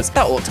 $1,000.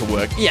 That ought to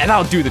work. Yeah,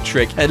 that'll do the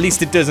trick. At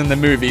least it does in the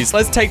movies.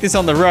 Let's take this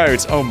on the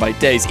road. Oh, my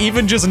days.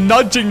 Even just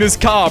nudging this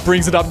car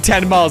brings it up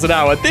 10 miles an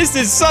hour. This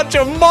is such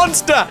a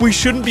monster. We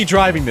shouldn't be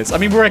driving this. I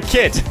mean, we're a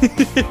kid.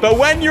 But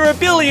when you're a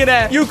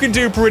billionaire, you can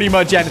do pretty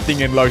much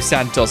anything in Los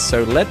Santos.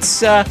 So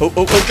let's,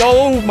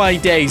 oh, my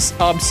days.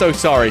 I'm so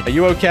sorry. Are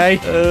you okay?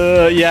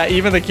 Yeah,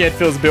 even the kid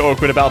feels a bit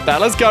awkward about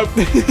that. Let's go.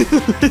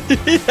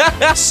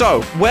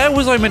 So, where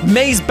was I meant?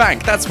 Maze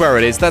Bank. That's where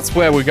it is. That's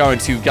where we're going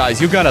to,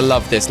 guys. You're gonna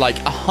love this. Like,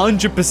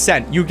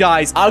 100%. You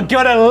guys are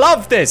gonna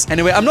love this.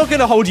 Anyway, I'm not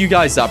gonna hold you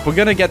guys up. We're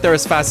gonna get there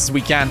as fast as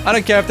we can. I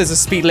don't care if there's a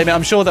speed limit.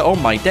 I'm sure that... Oh,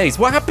 my days.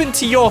 What happened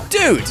to your...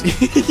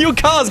 Dude, your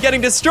car's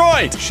getting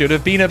destroyed. Should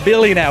have been a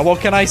billionaire. What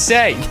can I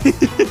say?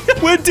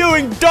 We're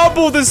doing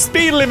double the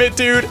speed limit,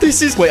 dude.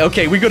 This is... Wait,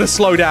 okay, we gotta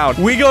slow down.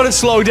 We gotta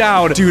slow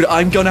down. Dude,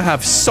 I'm gonna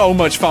have so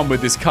much fun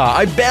with this car.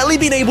 I've barely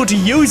been able to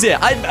use it.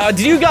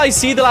 Did you guys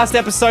see the last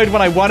episode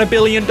when I won $1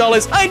 billion?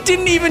 I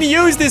didn't even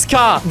use this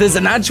car. There's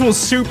an actual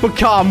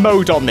supercar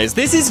mode on this.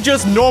 This is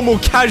just normal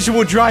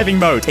casual driving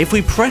mode. If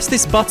we press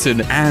this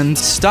button and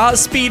start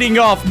speeding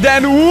off,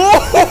 then... Whoa!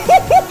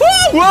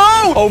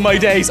 Whoa! Oh, my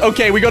days.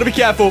 Okay, we gotta be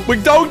careful. We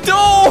don't...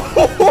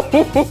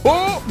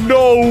 Oh!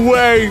 No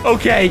way.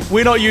 Okay,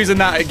 we're not using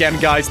that again,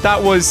 guys.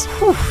 That was...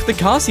 Whew, the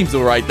car seems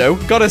all right, though.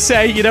 Gotta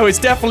say, you know, it's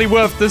definitely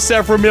worth the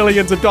several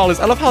millions of dollars.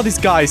 I love how this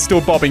guy is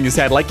still bobbing his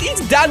head. Like, he's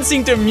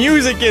dancing to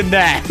music in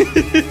there.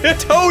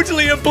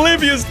 Totally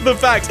oblivious to the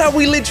fact that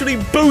we literally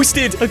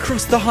boosted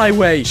across the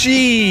highway.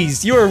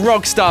 Jeez, you're a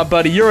rock star,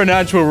 buddy. You're an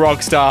actual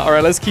rock star. All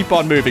right, let's keep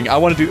on moving. I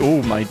want to do...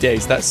 Oh, my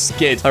days. That's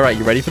skid. All right,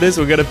 you ready for this?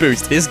 We're gonna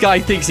boost. This guy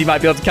thinks he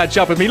might be able to catch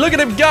up with me. Look at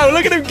him go.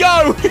 Look at him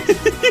go.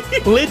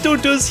 Little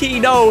does he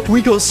know,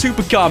 we got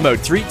supercar mode.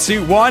 3,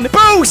 2, 1.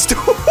 Boost!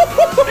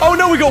 Oh,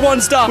 no, we got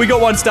 1 star. We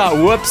got 1 star.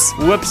 Whoops.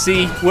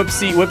 Whoopsie.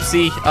 Whoopsie.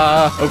 Whoopsie.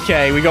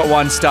 Okay, we got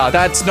 1 star.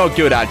 That's not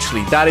good,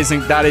 actually. That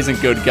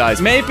isn't good,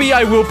 guys. Maybe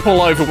I will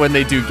pull over when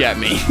they do get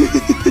me.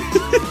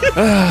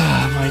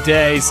 My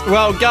days.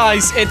 Well,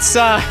 guys, it's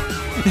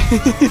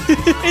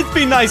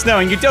been nice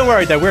knowing you. Don't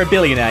worry, though. We're a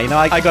billionaire. You know,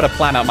 I got a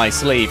plan up my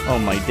sleeve. Oh,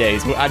 my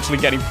days. We're actually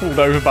getting pulled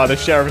over by the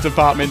sheriff's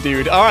department,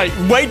 dude. All right,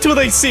 wait till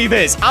they see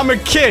this. I'm a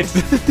kid.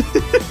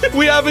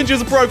 We haven't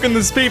just broken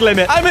the speed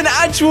limit. I'm an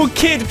actual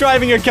kid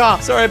driving a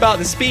car. Sorry about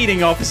the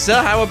speeding, officer.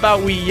 How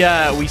about we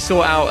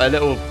sort out a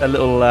little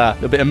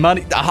bit of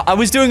money? I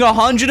was doing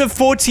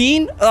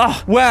 114.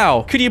 Oh,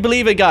 wow. Could you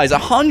believe it, guys?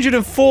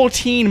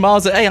 114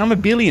 miles. Hey, I'm a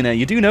billionaire.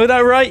 You do know that,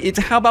 right?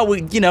 How about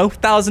we, you know,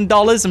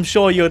 $1,000? I'm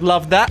sure you'd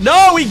love that.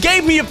 No, he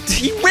gave me a...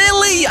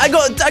 Really? I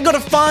got a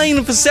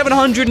fine for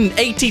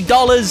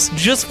 $780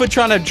 just for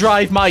trying to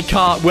drive my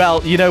car.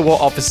 Well, you know what,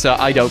 officer?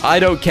 I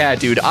don't care,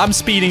 dude. I'm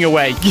speeding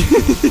away.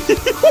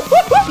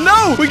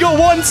 No, we got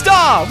 1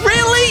 star.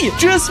 Really?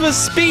 Just for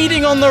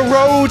speeding on the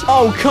road?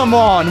 Oh, come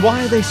on.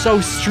 Why are they so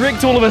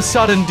strict all of a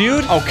sudden,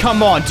 dude? Oh,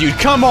 come on, dude.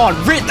 Come on.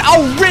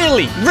 Oh,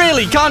 really?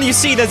 Really? Can't you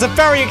see there's a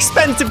very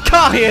expensive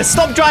car here?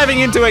 Stop driving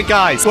into it,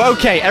 guys. Well,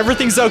 okay,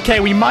 everything's okay.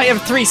 We might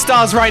have 3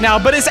 stars right now,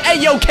 but it's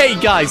A-okay,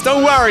 guys.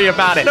 Don't worry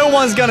about it. No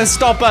one's gonna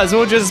stop us.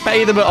 We'll just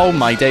pay them. Oh,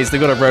 my days. They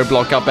got a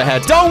roadblock up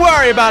ahead. Don't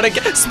worry about it.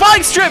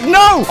 Spike strip,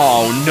 no.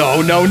 Oh,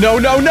 no.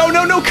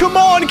 Come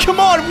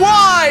on.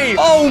 Why?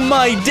 Oh,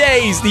 my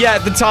days. Yeah,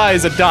 the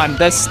tires are done.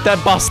 They're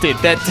busted.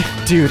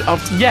 Dude,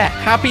 yeah.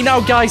 Happy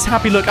now, guys.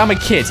 Happy. Look, I'm a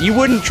kid. You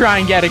wouldn't try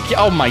and get a...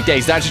 Oh, my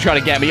days. They're actually trying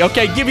to get me.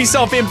 Okay, give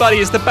yourself in, buddy.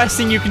 It's the best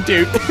thing you can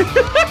do.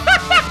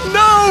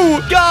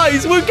 No!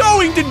 Guys, we're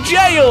going to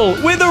jail.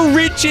 We're the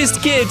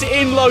richest kid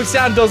in Los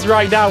Santos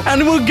right now,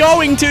 and we're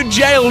going to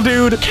jail,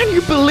 dude. Can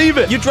you believe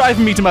it? You're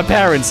driving me to my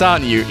parents,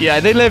 aren't you? Yeah,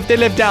 they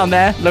live down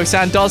there, Los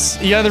Santos.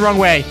 You're going the wrong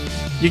way.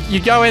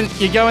 You're going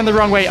the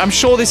wrong way. I'm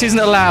sure this isn't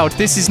allowed.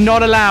 This is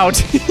not allowed.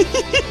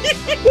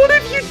 What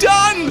have you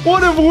done?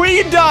 What have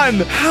we done?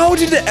 How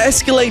did it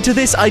escalate to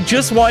this? I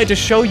just wanted to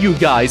show you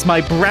guys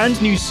my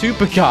brand new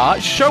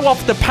supercar, show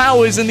off the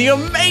powers and the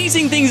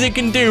amazing things it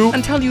can do,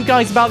 and tell you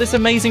guys about this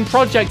amazing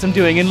project I'm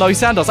doing in Los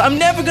Santos. I'm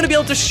never going to be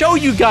able to show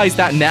you guys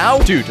that now.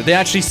 Dude, they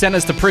actually sent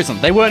us to prison.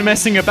 They weren't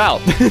messing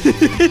about.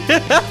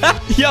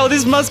 Yo,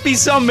 this must be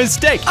some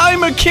mistake.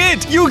 I'm a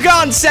kid. You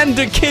can't send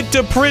a kid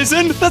to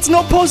prison. That's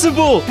not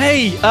possible.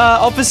 Hey,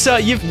 officer,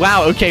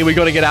 Wow, okay, we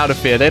gotta get out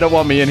of here. They don't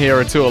want me in here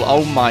at all.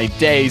 Oh, my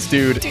days,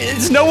 dude.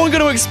 Is no one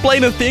gonna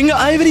explain a thing?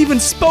 I haven't even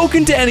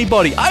spoken to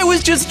anybody. I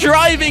was just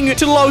driving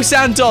to Los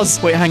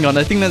Santos. Wait, hang on.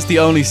 I think that's the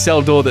only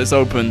cell door that's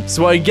open.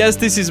 So I guess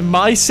this is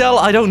my cell?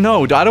 I don't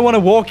know. I don't want to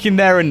walk in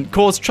there and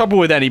cause trouble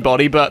with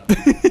anybody, but...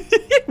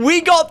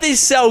 We got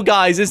this cell,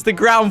 guys. It's the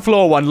ground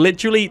floor one.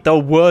 Literally the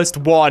worst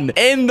one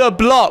in the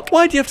block.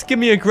 Why do you have to give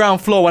me a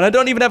ground floor one? I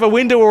don't even have a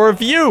window or a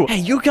view. Hey,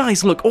 you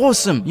guys look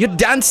awesome. You're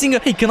dancing.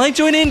 Hey, can I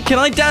join in? Can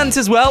I dance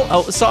as well?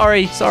 Oh,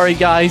 sorry. Sorry,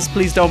 guys.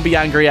 Please don't be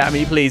angry at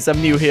me, please.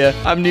 I'm new here.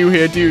 I'm new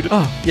here, dude.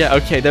 Oh, yeah,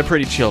 okay. They're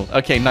pretty chill.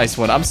 Okay, nice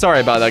one. I'm sorry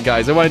about that,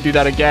 guys. I won't do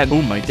that again.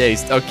 Oh, my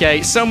days.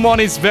 Okay, someone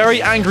is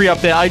very angry up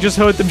there. I just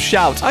heard them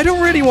shout. I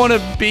don't really want to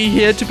be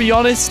here, to be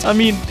honest. I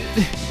mean...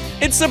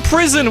 It's a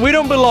prison. We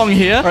don't belong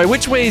here. All right,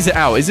 which way is it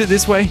out? Is it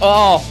this way?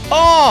 Oh!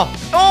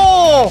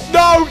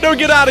 No,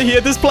 get out of here.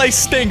 This place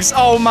stinks.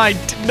 Oh, my...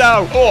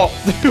 No. Oh.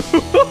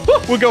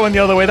 We're going the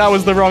other way. That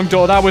was the wrong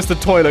door. That was the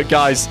toilet,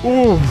 guys.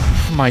 Ooh,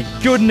 my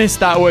goodness,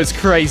 that was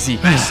crazy.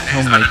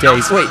 Oh, my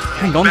days. Wait,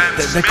 hang on.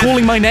 They're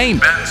calling my name.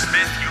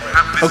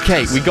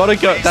 Okay, we gotta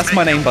go. That's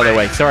my name, by the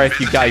way. Sorry if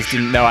you guys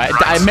didn't know.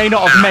 I may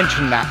not have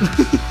mentioned that.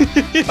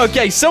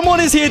 Okay,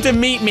 someone is here to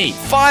meet me.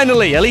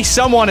 Finally, at least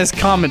someone has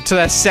come to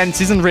their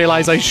senses and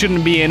realized I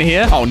shouldn't be in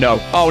here. Oh, no.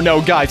 Oh,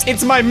 no, guys.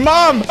 It's my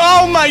mom.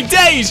 Oh, my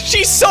days.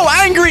 She's so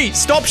angry.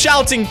 Stop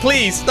shouting,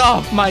 please.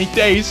 Oh, my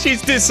days.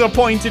 She's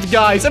disappointed,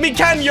 guys. I mean,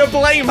 can you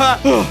blame her?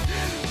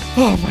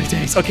 Oh, my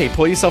days. Okay,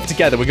 pull yourself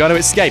together. We're going to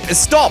escape.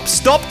 Stop.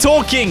 Stop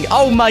talking.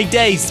 Oh, my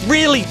days.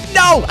 Really?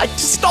 No.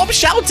 Stop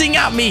shouting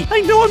at me.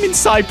 I know I'm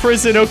inside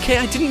prison, okay?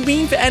 I didn't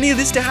mean for any of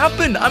this to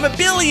happen. I'm a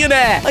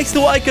billionaire. I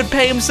thought I could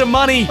pay him some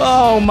money.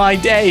 Oh, my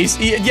days.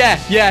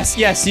 Yes.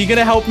 You're going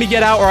to help me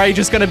get out, or are you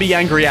just going to be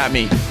angry at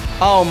me?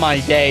 Oh,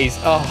 my days.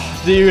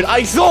 Oh, dude,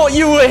 I thought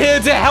you were here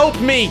to help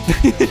me.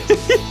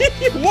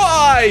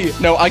 Why?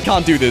 No, I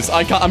can't do this.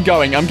 I can't. I'm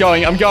going. I'm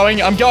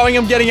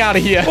getting out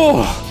of here.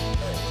 Oh.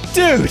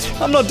 Dude,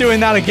 I'm not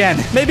doing that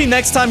again. Maybe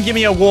next time give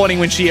me a warning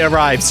when she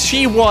arrives.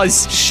 She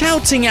was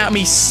shouting at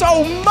me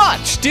so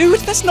much,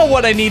 dude. That's not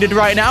what I needed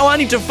right now. I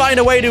need to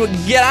find a way to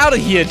get out of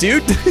here,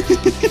 dude.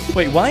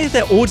 Wait, why are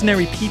there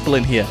ordinary people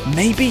in here?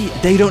 Maybe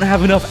they don't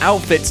have enough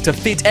outfits to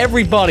fit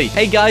everybody.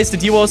 Hey, guys,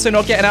 did you also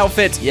not get an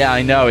outfit? Yeah,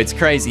 I know. It's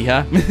crazy,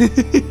 huh?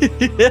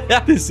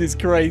 This is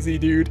crazy,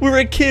 dude. We're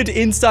a kid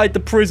inside the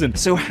prison.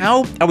 So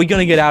how are we going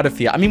to get out of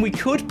here? I mean, we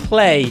could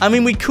play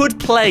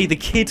the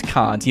kid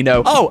card, you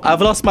know. Oh,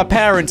 I've lost my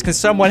parents. Can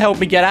someone help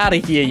me get out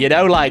of here? You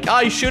know, like,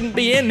 I shouldn't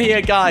be in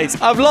here, guys.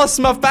 I've lost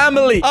my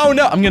family. Oh,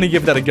 no. I'm going to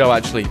give that a go,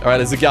 actually. All right,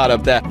 there's a guard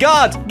up there.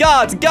 Guard.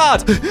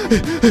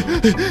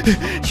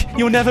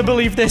 You'll never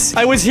believe this.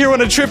 I was here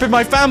on a trip with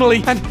my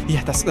family. And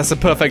yeah, that's a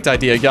perfect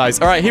idea, guys.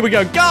 All right, here we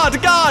go. Guard.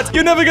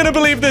 You're never going to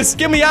believe this.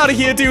 Get me out of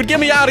here, dude. Get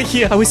me out of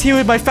here. I was here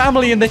with my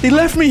family and they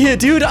left me here,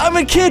 dude. I'm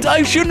a kid.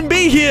 I shouldn't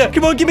be here.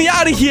 Come on, get me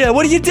out of here.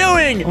 What are you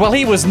doing? Well,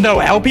 he was no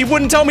help. He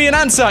wouldn't tell me an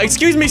answer.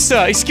 Excuse me,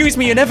 sir. Excuse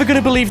me. You're never going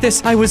to believe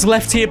this. I was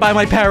left here by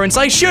my parents.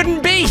 I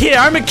shouldn't be here.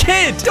 I'm a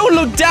kid. Don't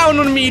look down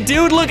on me,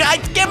 dude. Look,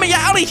 get me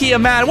out of here,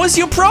 man. What's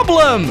your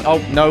problem?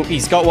 Oh, no,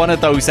 he's got one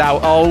of those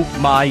out. Oh,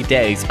 my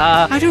days.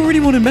 I don't really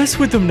want to mess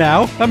with them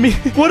now. I mean,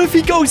 what if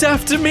he goes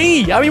after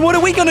me? I mean, what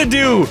are we gonna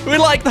do? We're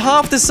like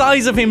half the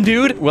size of him,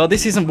 dude. Well,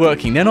 this isn't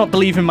working. They're not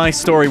believing my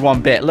story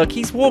one bit. Look,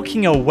 he's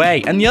walking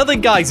away. And the other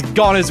guy's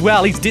gone as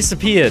well. He's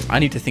disappeared. I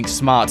need to think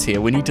smart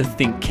here. We need to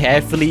think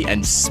carefully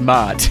and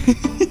smart.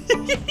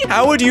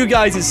 How would you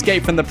guys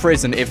escape from the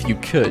prison if you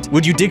could?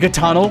 Would you dig a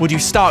tunnel? Would you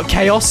start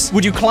chaos?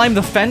 Would you climb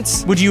the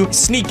fence? Would you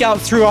sneak out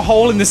through a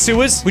hole in the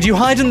sewers? Would you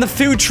hide in the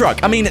food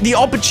truck? I mean, the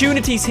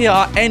opportunities here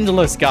are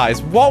endless,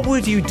 guys. What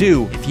would you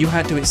do if you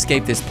had to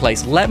escape this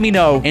place? Let me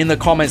know in the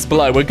comments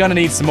below. We're gonna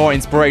need some more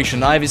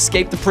inspiration. I've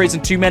escaped the prison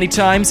too many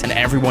times, and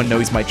everyone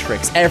knows my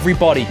tricks.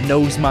 Everybody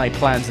knows my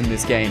plans in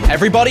this game.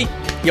 Everybody,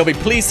 you'll be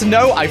pleased to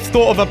know I've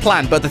thought of a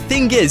plan, but the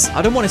thing is,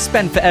 I don't want to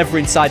spend forever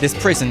inside this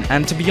prison,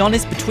 and to be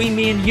honest, between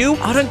me and you,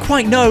 I don't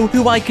quite know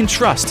who I can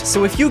trust.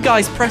 So if you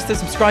guys press the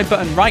subscribe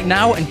button right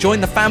now and join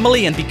the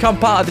family and become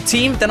part of the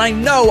team, then I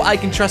know I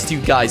can trust you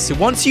guys. So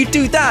once you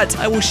do that,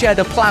 I will share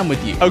the plan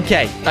with you.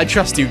 Okay, I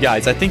trust you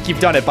guys. I think you've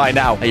done it by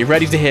now. Are you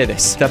ready to hear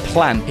this? The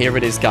plan, here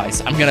it is,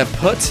 guys. I'm gonna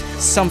put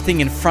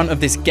something in front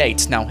of this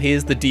gate. Now,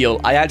 here's the deal.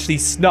 I actually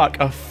snuck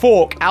a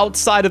fork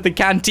outside of the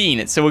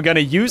canteen. So we're gonna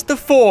use the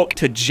fork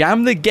to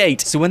jam the gate.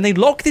 So when they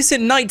lock this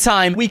at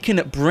nighttime, we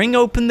can bring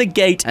open the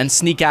gate and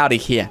sneak out of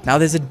here. Now,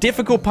 there's a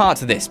difficult part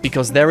to this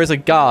because there is a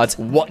guard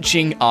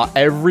watching our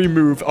every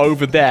move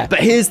over there. But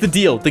here's the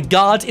deal. The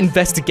guard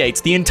investigates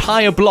the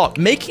entire block,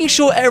 making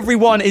sure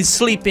everyone is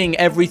sleeping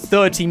every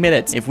 30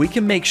 minutes. If we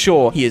can make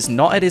sure he is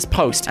not at his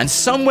post and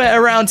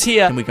somewhere around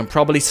here, then we can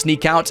probably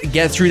sneak out,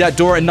 get through that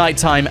door at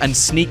nighttime, and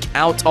sneak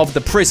out of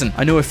the prison.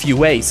 I know a few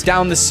ways.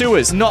 Down the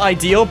sewers. Not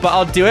ideal, but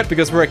I'll do it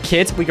because we're a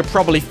kid. We could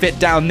probably fit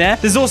down there.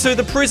 There's also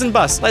the prison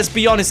bus. Let's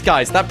be honest,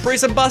 guys. That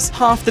prison bus,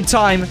 half the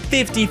time,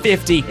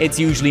 50-50, it's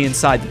usually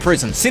inside the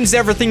prison. Since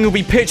everything will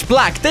be pitch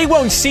black, they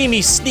won't see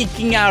me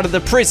sneaking out of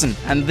the prison.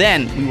 And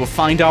then we will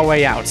find our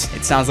way out.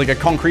 It sounds like a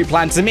concrete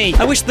plan to me.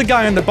 I wish the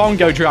guy on the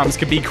bongo drums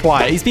could be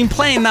quiet. He's been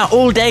playing that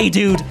all day,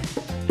 dude.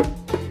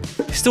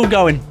 Still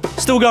going.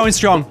 Still going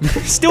strong.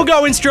 Still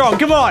going strong.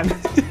 Come on.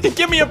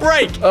 Give me a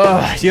break.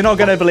 Ugh, you're not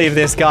going to believe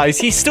this, guys.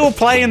 He's still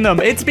playing them.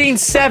 It's been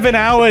 7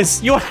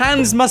 hours. Your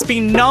hands must be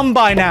numb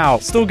by now.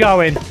 Still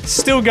going.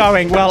 Still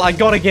going. Well, I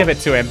got to give it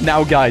to him.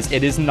 Now, guys,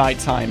 it is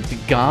nighttime. The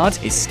guard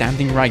is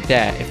standing right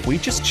there. If we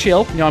just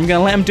chill, you know, I'm going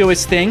to let him do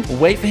his thing,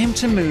 wait for him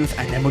to move,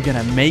 and then we're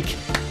going to make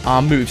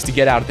our moves to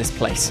get out of this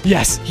place.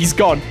 Yes, he's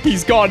gone.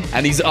 He's gone.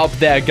 And he's up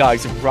there,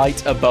 guys,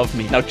 right above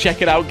me. Now,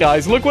 check it out,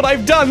 guys. Look what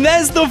I've done.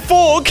 There's the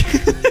fork.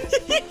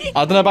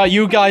 I don't know about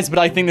you guys, but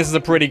I think this is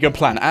a pretty good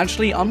plan.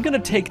 Actually, I'm gonna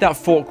take that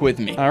fork with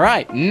me. All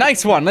right,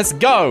 nice one. Let's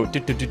go.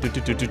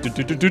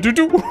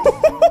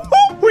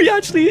 We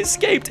actually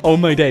escaped. Oh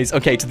my days.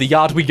 Okay, to the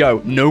yard we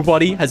go.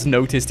 Nobody has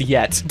noticed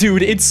yet.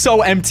 Dude, it's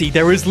so empty.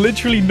 There is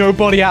literally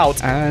nobody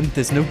out. And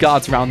there's no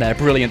guards around there.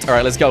 Brilliant. All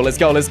right, let's go. Let's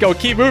go. Let's go.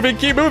 Keep moving.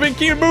 Keep moving.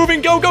 Keep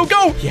moving. Go, go,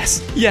 go.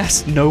 Yes.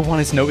 Yes. No one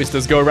has noticed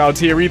us go around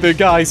here either,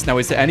 guys. Now,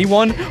 is there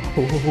anyone?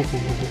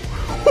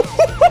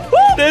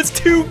 There's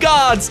 2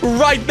 guards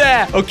right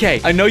there.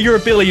 Okay, I know you're a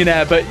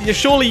billionaire, but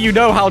surely you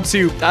know how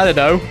to, I don't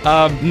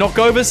know, knock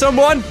over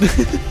someone?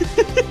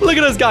 Look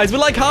at us, guys. We're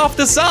like half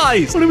the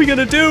size. What are we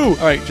gonna do?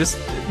 All right, just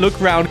look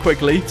around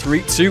quickly.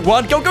 3, 2,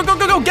 1. Go, go, go,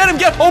 go, go. Get him,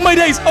 get him. Oh, my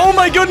days. Oh,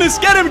 my goodness.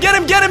 Get him,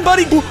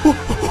 buddy.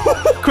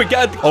 Quick,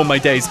 get it. Oh, my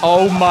days.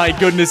 Oh, my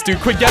goodness, dude.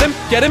 Quick, get him.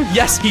 Get him.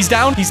 Yes, he's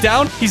down. He's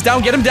down. He's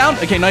down. Get him down.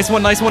 Okay, nice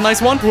one, nice one,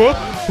 nice one.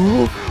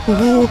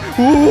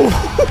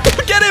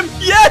 Get him.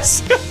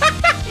 Yes.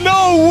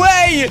 No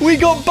way! We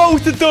got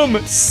both of them!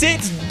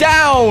 Sit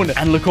down!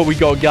 And look what we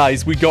got,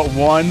 guys. We got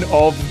one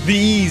of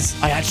these.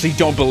 I actually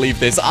don't believe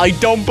this. I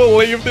don't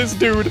believe this,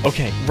 dude.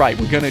 Okay, right.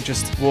 We're gonna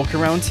just walk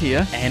around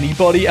here.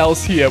 Anybody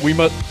else here? We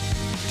must...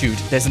 Dude,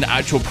 there's an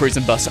actual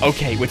prison bus.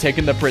 Okay, we're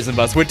taking the prison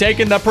bus. We're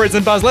taking the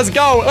prison bus. Let's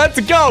go. Let's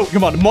go.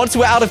 Come on. Once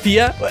we're out of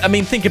here, I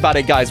mean, think about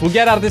it, guys. We'll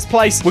get out of this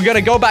place. We're going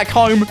to go back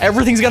home.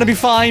 Everything's going to be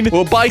fine.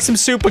 We'll buy some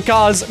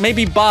supercars.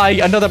 Maybe buy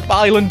another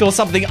island or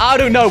something. I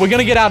don't know. We're going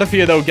to get out of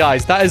here, though,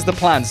 guys. That is the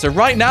plan. So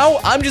right now,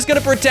 I'm just going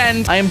to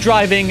pretend I am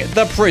driving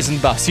the prison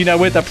bus. You know,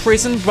 we're the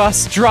prison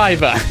bus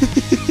driver.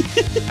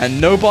 And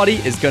nobody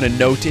is going to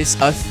notice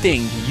a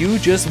thing. You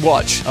just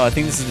watch. Oh, I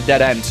think this is the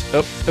dead end.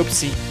 Oh,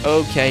 oopsie.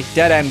 Okay,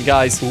 dead end,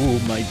 guys. Oh,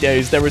 my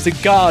days. There is a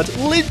guard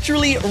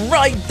literally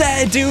right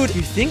there, dude.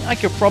 You think I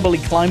could probably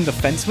climb the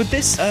fence with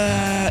this?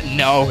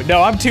 No,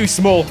 I'm too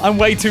small. I'm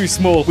way too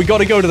small. We got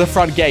to go to the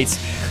front gate.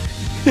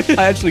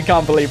 I actually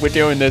can't believe we're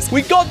doing this.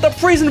 We got the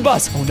prison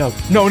bus. Oh, no.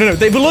 No.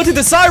 They've alerted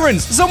the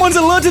sirens. Someone's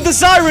alerted the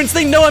sirens.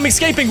 They know I'm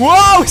escaping.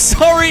 Whoa,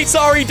 sorry,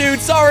 dude.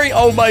 Sorry.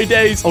 Oh, my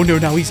days. Oh, no,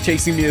 now he's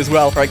chasing me as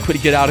well. All right,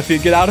 quickly get out of here.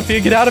 Get out of here.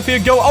 Get out of here.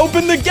 Go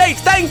open the gate.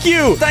 Thank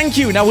you. Thank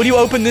you. Now, will you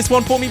open this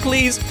one for me,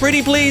 please?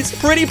 Pretty please.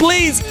 Pretty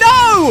please.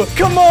 No.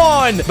 Come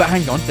on. But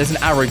hang on. There's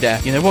an arrow there.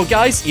 You know what,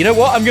 guys? You know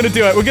what? I'm going to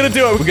do it. We're going to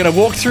do it. We're going to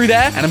walk through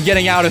there, and I'm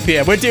getting out of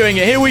here. We're doing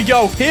it. Here we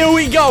go. Here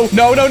we go.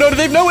 No.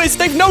 They've noticed.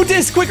 They've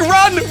noticed. Quick,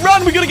 run.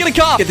 We're going to get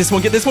a car. Get this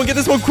one. Quick.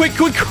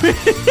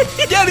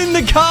 Get in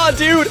the car,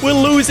 dude. We're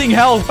losing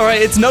health. All right,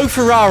 it's no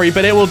Ferrari,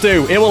 but it will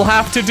do. It will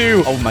have to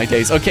do. Oh, my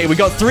days. Okay, we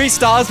got 3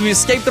 stars. We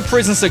escaped the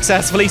prison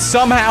successfully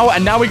somehow,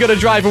 and now we got to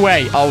drive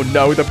away. Oh,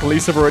 no. The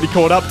police have already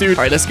caught up, dude.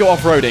 All right, let's go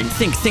off-roading.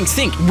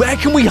 Think. Where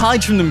can we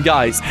hide from them,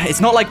 guys?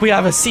 It's not like we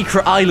have a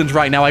secret island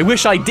right now. I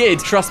wish I did.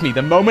 Trust me,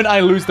 the moment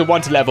I lose the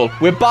wanted level,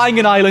 we're buying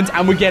an island,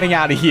 and we're getting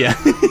out of here.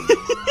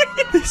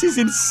 This is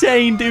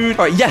insane, dude.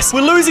 All right, yes,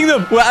 we're losing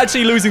them. We're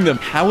actually losing them.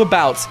 How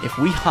about if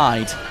we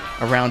hide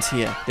around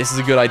here? This is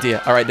a good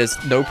idea. All right, there's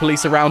no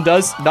police around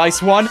us.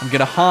 Nice one. I'm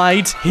gonna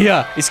hide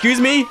here. Excuse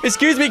me.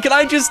 Can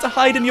I just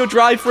hide in your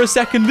drive for a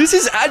second? This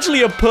is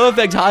actually a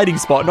perfect hiding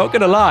spot, not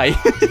gonna lie.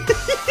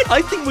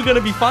 I think we're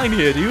gonna be fine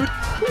here, dude.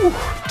 Whew.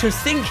 To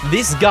think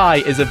this guy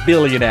is a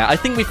billionaire. I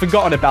think we've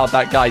forgotten about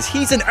that, guys.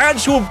 He's an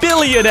actual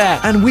billionaire.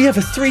 And we have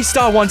a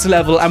 3-star wanted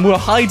level, and we're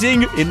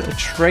hiding in a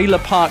trailer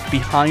park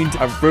behind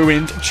a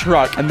ruined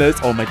truck. And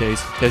oh my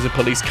days, there's a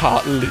police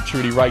car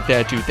literally right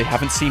there, dude. They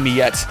haven't seen me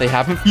yet. They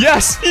haven't.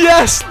 Yes.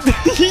 Yes.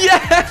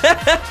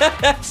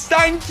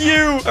 Thank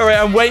you. All right,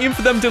 I'm waiting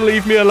for them to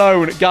leave me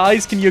alone.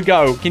 Guys, can you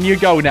go? Can you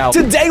go now?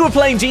 Today, we're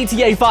playing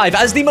GTA 5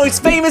 as the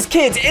most famous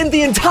kid in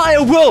the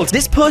entire world.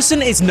 This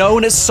person is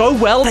known so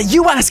well that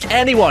you ask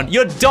anyone,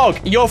 your dog,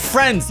 your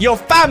friends, your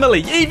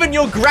family, even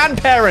your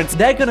grandparents,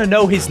 they're gonna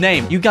know his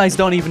name. You guys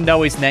don't even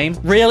know his name?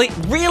 Really?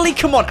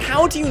 Come on.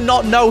 How do you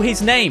not know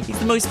his name? He's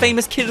the most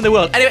famous kid in the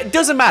world. Anyway, it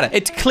doesn't matter.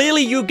 It's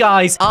clearly you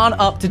guys aren't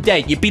up to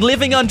date. You'd be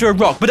living under a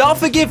rock, but I'll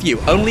forgive you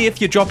only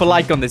if you drop a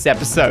like on this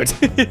episode.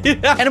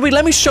 Anyway,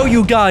 let me show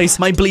you guys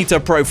my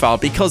Bleeter profile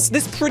because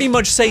this pretty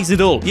much says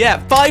it all. Yeah,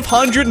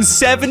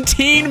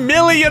 517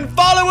 million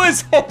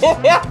followers.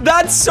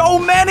 That's so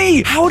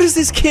many. How does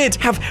this kid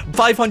have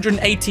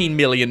 518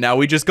 million now?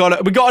 We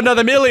got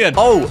another million.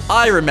 Oh,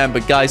 I remember,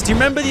 guys. Do you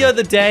remember the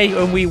other day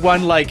when we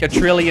won like $1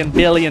 trillion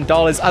billion? I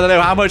don't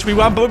know how much we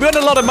won, but we won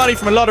a lot of money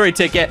from a lottery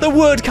ticket. The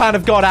word kind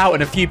of got out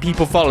and a few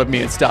people followed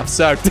me and stuff.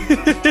 So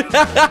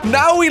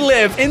now we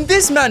live in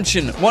this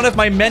mansion, one of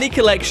my many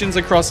collections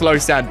across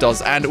Los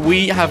Santos, and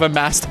we have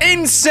amassed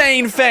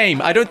insane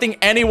fame. I don't think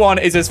anyone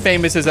is as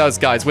famous as us,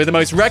 guys. We're the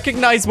most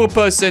recognizable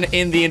person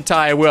in the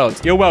entire world.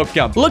 You're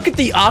welcome. Look at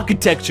the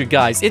architecture,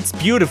 guys. It's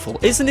beautiful.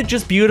 Isn't it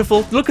just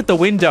beautiful? Look at the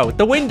window.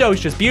 The window is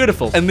just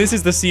beautiful. And this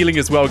is the ceiling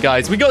as well,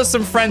 guys. We got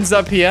some friends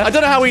up here. I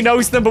don't know how he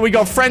knows them, but we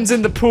got friends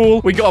in the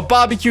pool. We got a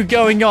barbecue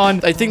going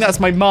on. I think that's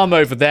my mom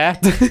over there.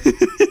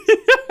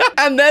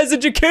 And there's a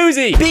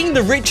jacuzzi. Being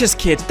the richest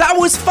kid, that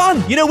was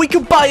fun. You know, we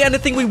could buy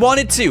anything we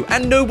wanted to,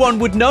 and no one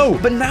would know.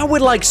 But now we're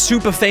like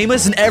super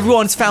famous, and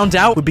everyone's found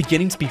out. We're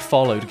beginning to be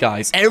followed,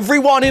 guys.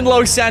 Everyone in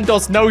Los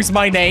Santos knows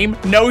my name,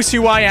 knows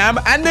who I am,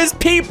 and there's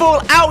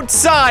people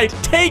outside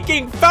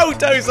taking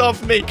photos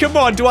of me. Come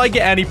on, do I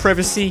get any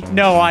privacy?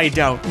 No, I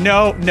don't.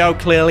 No,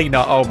 clearly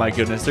not. Oh my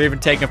goodness, they're even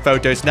taking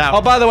photos now.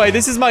 Oh, by the way,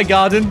 this is my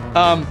garden.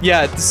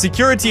 Yeah, the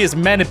security is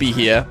meant to be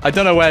here. I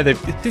don't know where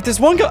they've... Dude, there's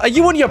one guy. Are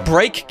you on your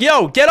break?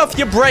 Yo, get off off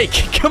your brake.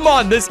 Come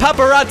on, there's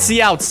paparazzi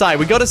outside.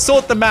 We gotta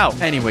sort them out.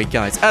 Anyway,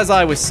 guys, as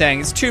I was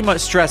saying, it's too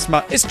much stress.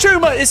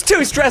 It's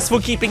too stressful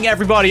keeping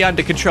everybody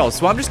under control.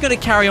 So I'm just gonna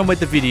carry on with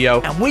the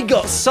video. And we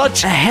got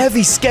such a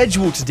heavy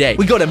schedule today.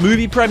 We got a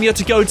movie premiere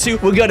to go to.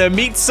 We're gonna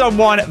meet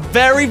someone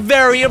very,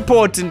 very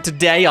important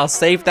today. I'll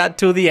save that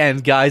till the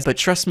end, guys. But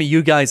trust me,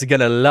 you guys are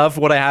gonna love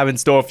what I have in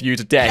store for you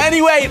today.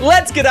 Anyway,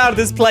 let's get out of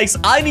this place.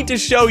 I need to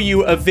show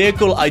you a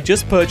vehicle I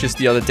just purchased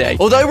the other day.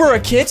 Although we're a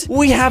kid,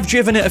 we have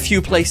driven it a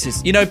few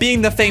places. You know,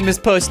 being the famous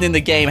person in the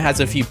game has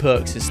a few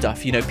perks and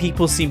stuff. You know,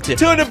 people seem to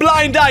turn a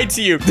blind eye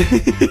to you.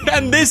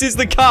 And this is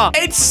the car.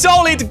 It's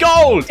solid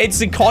gold.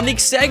 It's a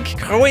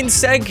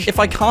Koenigsegg. If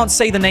I can't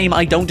say the name,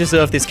 I don't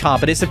deserve this car,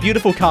 but it's a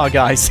beautiful car,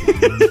 guys.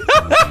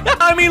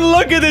 I mean,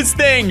 look at this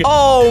thing.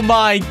 Oh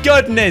my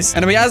goodness.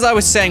 Anyway, as I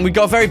was saying, we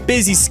got a very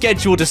busy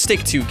schedule to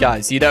stick to,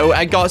 guys. You know,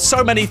 I got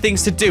so many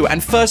things to do.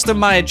 And first on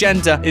my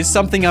agenda is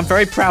something I'm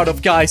very proud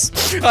of, guys.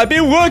 I've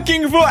been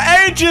working for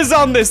ages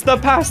on this the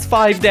past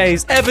 5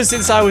 days. Ever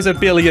since I was a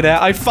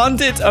billionaire, I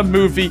funded a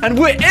movie and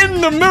we're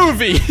in the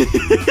movie.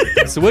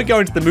 So we're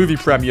going to the movie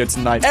premiere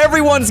tonight.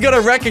 Everyone's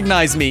gonna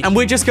recognize me and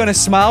we're just gonna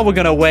smile. We're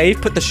gonna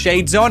wave, put the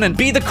shades on and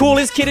be the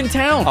coolest kid in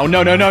town. Oh,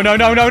 no.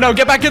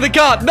 Get back in the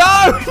car.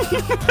 No!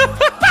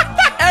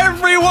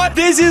 Everyone,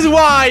 this is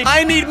why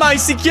I need my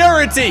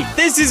security.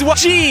 This is what.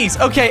 Jeez.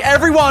 Okay,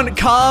 everyone,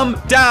 calm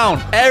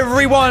down.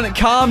 Everyone,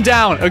 calm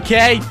down.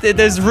 Okay,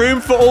 there's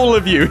room for all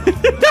of you.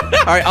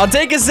 All right, I'll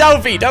take a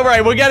selfie. Don't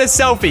worry, we'll get a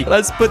selfie.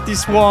 Let's put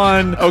this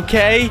one.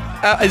 Okay.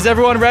 Is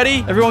everyone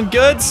ready? Everyone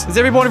good? Is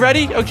everyone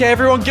ready? Okay,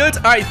 everyone good?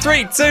 All right,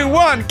 3, 2,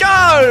 1,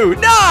 go!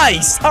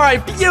 Nice! All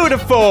right,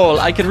 beautiful.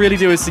 I can really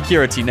do a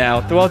security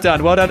now. Well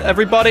done,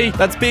 everybody.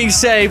 That's being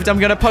saved. I'm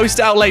gonna post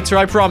it out later,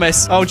 I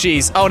promise. Oh,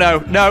 jeez. Oh,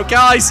 no,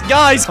 guys.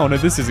 Oh, no,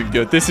 this isn't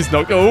good. This is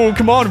not. Oh,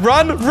 come on,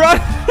 run.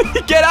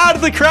 Get out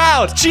of the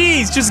crowd.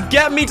 Jeez, just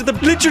get me to the.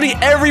 Literally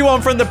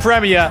everyone from the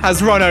premiere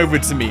has run over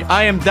to me.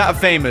 I am that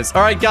famous.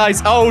 All right,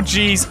 guys. Oh,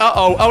 jeez.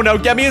 Uh-oh. Oh, no,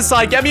 get me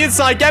inside. Get me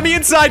inside. Get me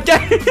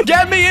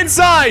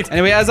inside.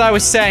 Anyway, as I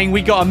was saying,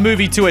 we got a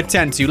movie to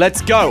attend to.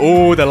 Let's go.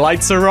 Oh, the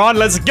lights are on.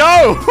 Let's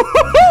go.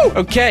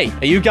 Okay,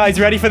 are you guys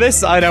ready for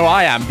this? I know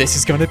I am. This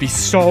is gonna be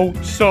so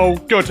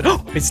good.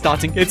 It's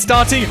starting.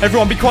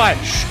 Everyone be quiet.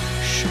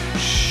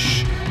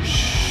 Shh.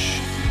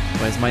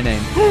 Where's my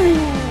name?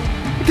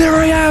 There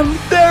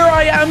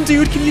I am,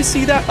 dude. Can you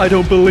see that? I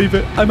don't believe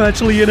it. I'm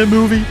actually in a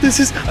movie. This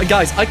is...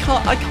 guys, I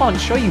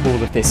can't show you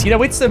all of this. You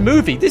know, it's a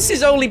movie. This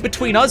is only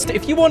between us.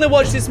 If you want to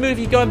watch this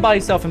movie, go and buy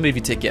yourself a movie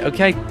ticket,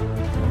 okay?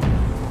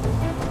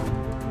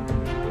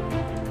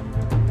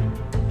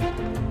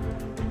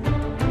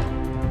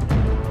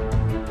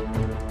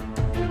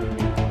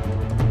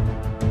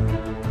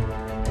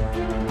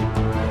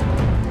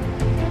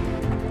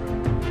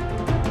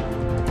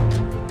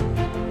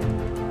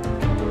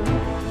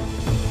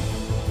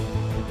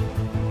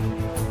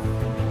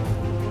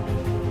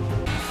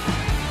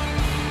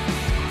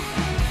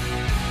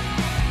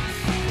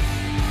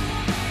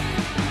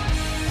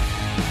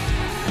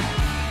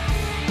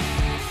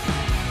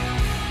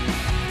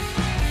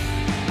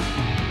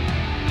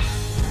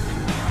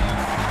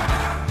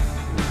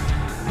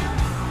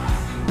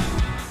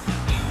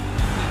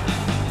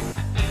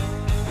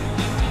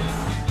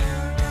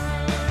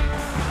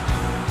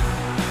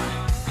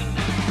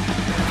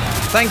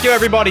 Thank you,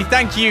 everybody.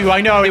 Thank you.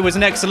 I know it was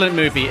an excellent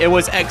movie. It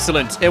was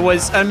excellent. It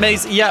was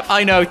amazing. Yep,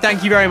 I know.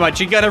 Thank you very much.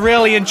 You're going to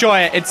really enjoy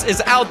it. It's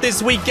out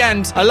this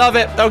weekend. I love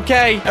it.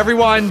 Okay,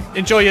 everyone,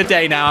 enjoy your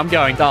day now. I'm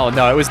going. Oh,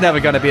 no, it was never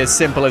going to be as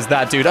simple as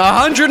that, dude.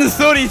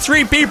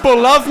 133 people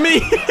love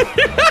me.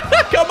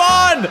 Come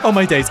on. Oh,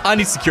 my days. I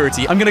need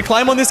security. I'm going to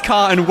climb on this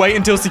car and wait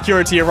until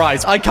security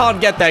arrives. I can't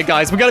get there,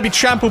 guys. We're going to be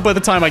trampled by the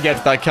time I get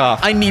to that car.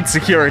 I need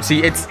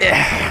security. It's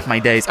my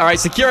days. All right,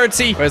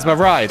 security. Where's my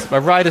ride? My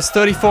ride is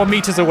 34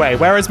 meters away.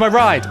 Where is my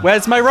ride?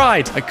 Where's my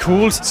ride? I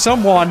called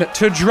someone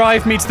to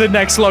drive me to the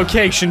next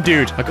location,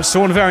 dude. I got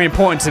someone very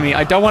important to me.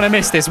 I don't want to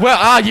miss this. Where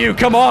are you?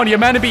 Come on. You're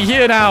meant to be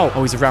here now.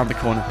 Oh, he's around the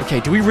corner. Okay,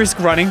 do we risk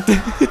running?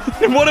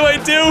 What do I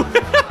do?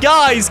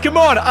 Guys, come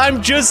on.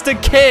 I'm just a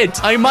kid.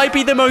 I might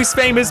be the most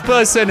famous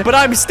person, but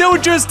I'm still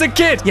just a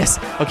kid. Yes.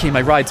 Okay,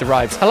 my ride's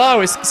arrived.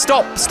 Hello.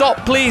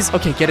 Stop, please.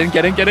 Okay, get in.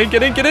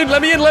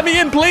 Let me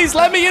in, please.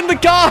 Let me in the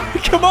car.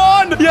 Come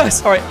on.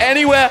 Yes. All right,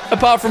 anywhere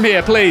apart from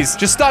here, please.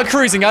 Just start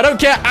cruising. I don't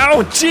care.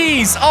 Ow,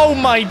 jeez. Oh,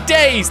 my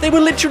days. They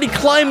were literally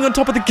climbing on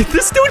top of the...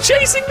 They're still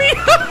chasing me.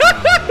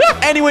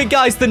 Anyway,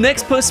 guys, the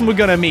next person we're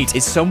gonna meet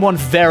is someone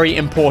very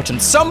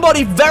important.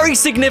 Somebody very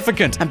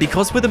significant. And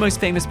because we're the most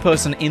famous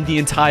person in the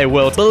entire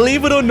world,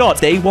 believe it or not,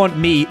 they want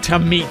me to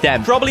meet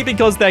them. Probably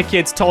because their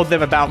kids told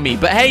them about me.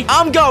 But hey,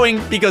 I'm going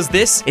because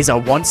this is a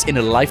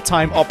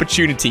once-in-a-lifetime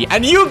opportunity.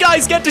 And you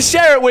guys get to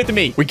share it with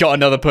me. We got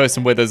another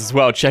person with us as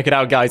well. Check it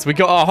out, guys. We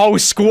got our whole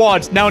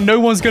squad. Now, no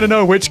one's gonna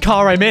know which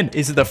car I'm in.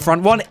 Is it the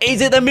front one?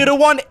 Is it the middle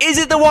one? Is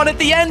it the one at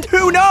the end?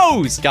 Who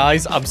knows?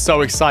 Guys, I'm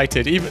so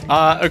excited.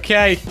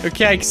 Okay.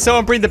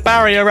 Someone bring the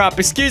barrier up.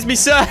 Excuse me,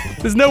 sir.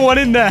 There's no one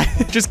in there.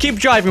 Just keep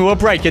driving. We'll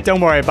break it.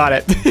 Don't worry about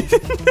it.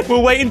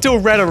 We'll wait until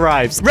Red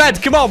arrives.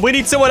 Red, come Come on, we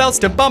need someone else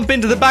to bump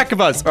into the back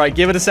of us. All right,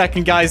 give it a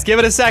second, guys. Give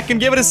it a second.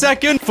 Give it a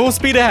second. Full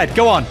speed ahead.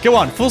 Go on. Go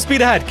on. Full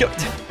speed ahead. Go.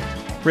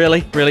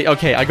 Really? Really?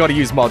 Okay, I gotta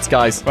use mods,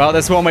 guys. Well,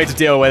 that's one way to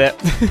deal with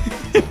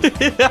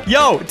it.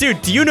 Yo,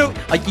 dude, do you know...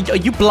 Are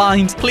you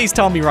blind? Please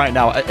tell me right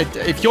now.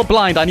 If you're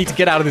blind, I need to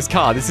get out of this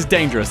car. This is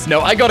dangerous.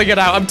 No, I gotta get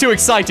out. I'm too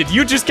excited.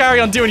 You just carry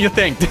on doing your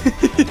thing.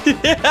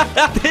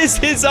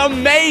 This is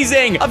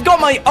amazing. I've got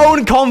my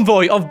own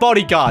convoy of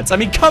bodyguards. I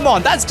mean, come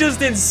on. That's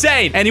just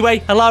insane. Anyway,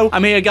 hello.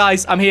 I'm here,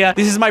 guys. I'm here.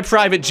 This is my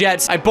private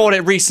jet. I bought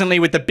it recently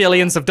with the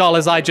billions of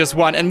dollars I just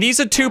won. And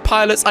these are 2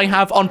 pilots I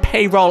have on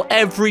payroll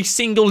every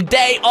single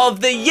day of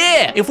the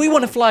year. If we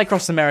want to fly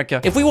across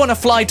America, if we want to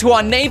fly to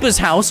our neighbor's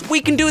house,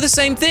 we can do the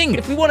same thing.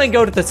 If we want to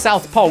go to the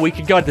South Pole, we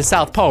could go to the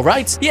South Pole,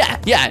 right? Yeah.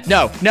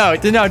 No,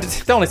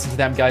 don't listen to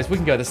them, guys. We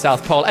can go to the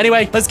South Pole.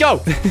 Anyway, let's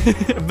go.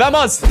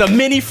 Vamos. The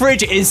mini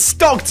fridge is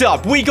stocked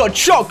up. We got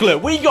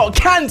chocolate. We got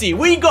candy.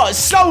 We got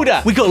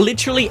soda. We got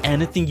literally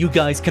anything you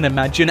guys can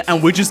imagine,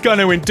 and we're just going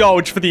to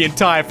indulge for the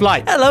entire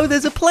flight. Hello,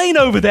 there's a plane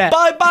over there.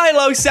 Bye-bye,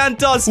 Los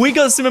Santos. We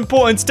got some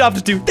important stuff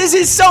to do. This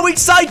is so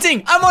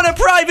exciting. I'm on a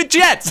private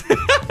jet.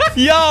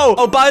 Yo!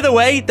 Oh, by the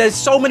way, there's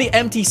so many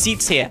empty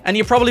seats here, and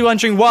you're probably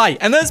wondering why.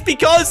 And that's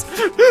because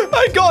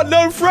I got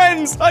no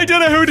friends. I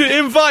don't know who to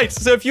invite.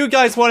 So if you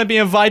guys want to be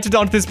invited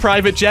onto this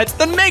private jet,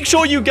 then make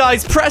sure you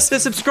guys press the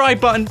subscribe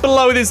button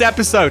below this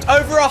episode.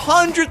 Over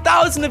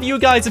 100,000 of you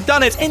guys have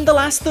done it in the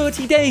last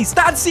 30 days.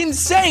 That's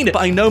insane.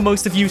 But I know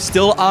most of you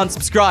still aren't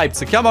subscribed.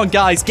 So come on,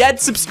 guys,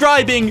 get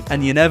subscribing.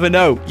 And you never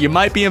know, you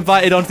might be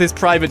invited onto this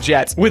private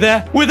jet. We're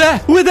there.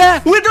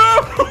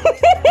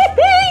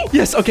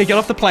 Yes, okay, get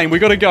off the plane. We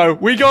gotta go.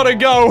 We gotta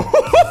go.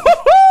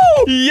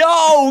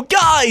 Yo,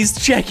 guys,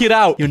 check it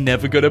out. You're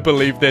never gonna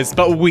believe this,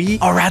 but we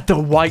are at the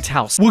White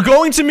House. We're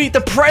going to meet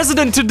the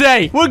president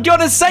today. We're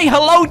gonna say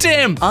hello to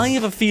him. I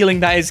have a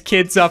feeling that his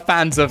kids are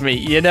fans of me.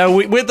 You know,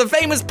 we're the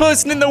famous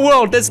person in the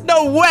world. There's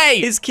no way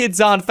his kids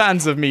aren't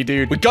fans of me,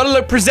 dude. We gotta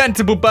look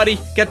presentable, buddy.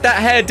 Get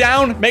that hair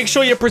down. Make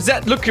sure you're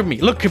present. Look at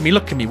me. Look at me.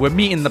 Look at me. We're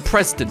meeting the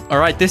president. All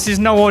right, this is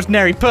no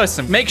ordinary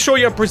person. Make sure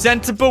you're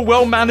presentable,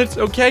 well-mannered,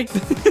 okay?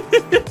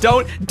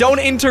 Don't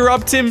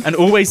interrupt him, and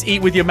always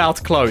eat with your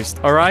mouth closed,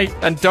 all right?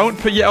 And don't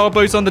put your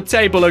elbows on the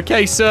table,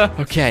 okay, sir?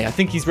 Okay, I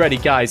think he's ready,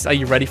 guys. Are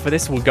you ready for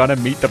this? We're gonna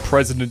meet the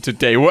president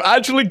today. We're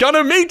actually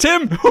gonna meet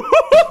him.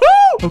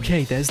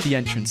 Okay, there's the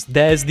entrance.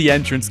 There's the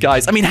entrance,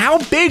 guys. I mean, how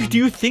big do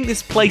you think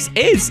this place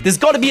is? There's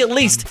got to be at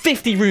least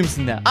 50 rooms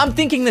in there. I'm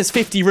thinking there's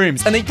 50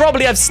 rooms, and they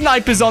probably have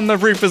snipers on the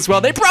roof as well.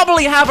 They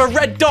probably have a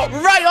red dot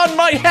right on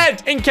my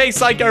head in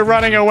case I go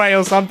running away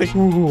or something.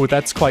 Ooh,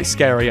 that's quite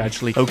scary,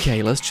 actually.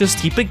 Okay, let's just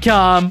keep it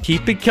calm.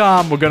 Keep it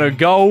calm. We're gonna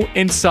go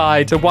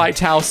inside the White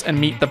House and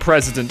meet the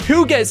president.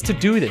 Who gets to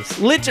do this?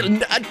 Literally,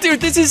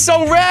 dude, this is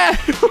so rare.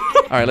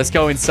 All right, let's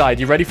go inside.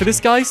 You ready for this,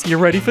 guys? You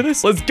ready for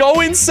this? Let's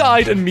go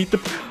inside and meet the...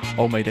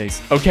 Oh, my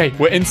days. Okay,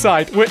 we're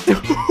inside.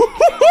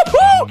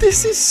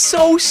 This is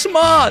so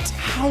smart.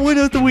 How on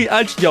earth are we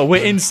actually... Yo,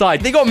 we're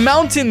inside. They got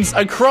mountains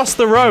across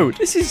the road.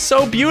 This is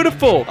so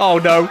beautiful. Oh,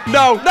 no.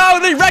 No,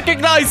 they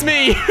recognize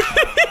me.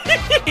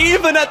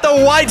 Even at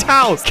the White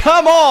House.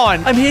 Come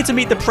on. I'm here to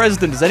meet the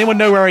president. Does anyone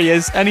know where he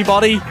is?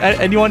 Anybody?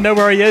 Anyone know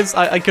where he is?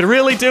 I could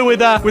really do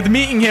with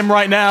meeting him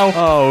right now.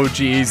 Oh,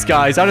 geez,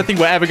 guys. I don't think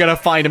we're ever going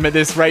to find him at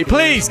this rate.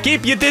 Please,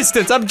 keep your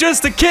distance. I'm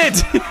just a kid.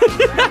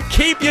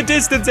 Keep your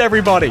distance,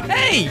 everybody.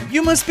 Hey,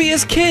 you must be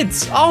his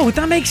kids. Oh,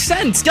 that makes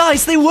sense.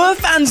 Guys, they were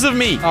fans of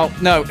me. Oh,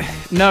 no.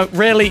 No,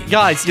 really,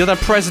 guys, you're the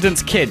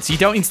president's kids. You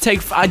don't need to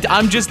take...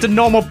 I'm just a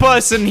normal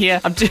person here.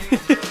 I'm just...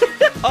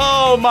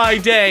 Oh, my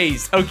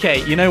days.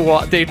 Okay, you know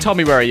what? They told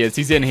me where he is.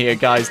 He's in here,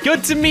 guys.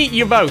 Good to meet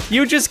you both.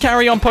 You just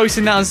carry on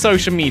posting that on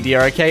social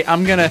media, okay?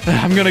 I'm gonna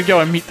go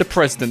and meet the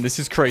president. This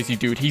is crazy,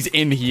 dude. He's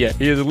in here.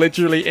 He is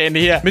literally in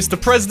here.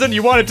 Mr. President,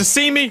 you wanted to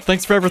see me?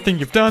 Thanks for everything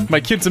you've done. My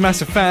kids are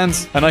massive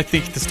fans, and I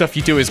think the stuff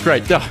you do is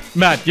great. Oh,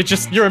 man,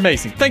 you're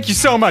amazing. Thank you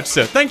so much,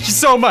 sir. Thank you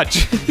so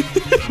much.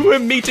 We're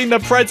meeting the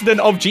president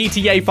of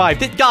GTA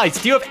 5.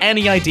 Guys, do you have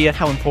any idea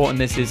how important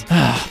this is?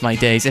 Ah, my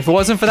days. If it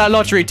wasn't for that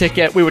lottery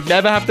ticket, we would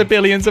never have the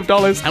billions of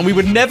dollars, and we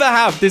would never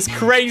have this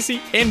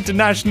crazy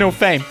international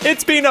fame.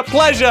 It's been a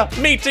pleasure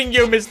meeting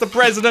you, Mr.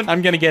 President.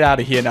 I'm gonna get out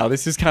of here now.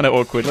 This is kind of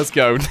awkward. Let's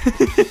go.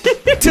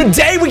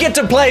 Today, we get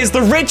to play as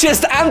the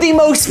richest and the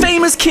most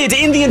famous kid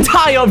in the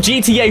entire of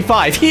GTA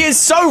 5. He is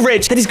so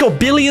rich that he's got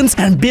billions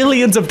and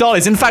billions of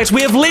dollars. In fact,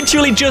 we have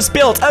literally just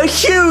built a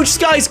huge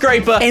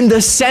skyscraper in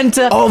the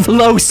center of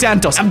Los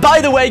Santos. And by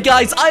the way,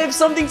 guys, I have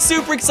something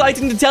super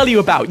exciting to tell you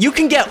about. You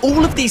can get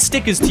all of these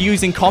stickers to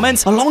use in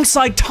comments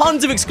alongside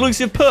tons of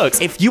exclusive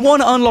perks. If you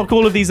want to unlock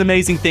all of these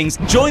amazing things,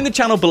 join the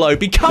channel below,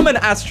 become an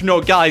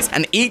astronaut, guys,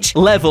 and each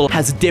level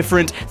has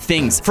different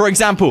things. For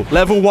example,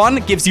 level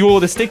 1 gives you all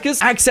the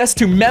stickers, access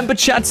to member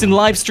chats and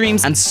live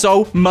streams, and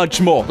so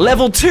much more.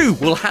 Level 2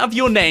 will have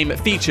your name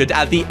featured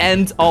at the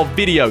end of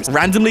videos,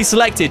 randomly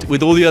selected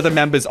with all the other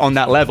members on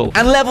that level.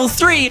 And level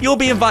 3, you'll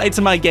be invited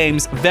to my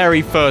games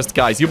very first,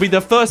 guys. You'll be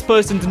the first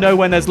person to know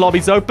when there's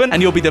lobbies open,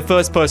 and you'll be the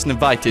first person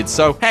invited.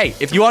 So, hey,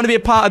 if you want to be a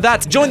part of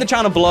that, join the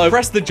channel below,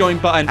 press the join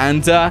button,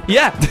 and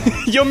yeah.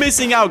 You're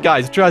missing out,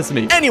 guys. Trust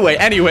me.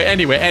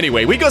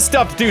 Anyway. We got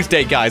stuff to do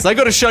today, guys. I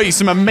got to show you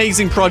some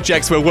amazing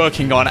projects we're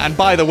working on. And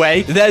by the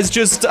way, there's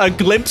just a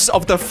glimpse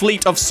of the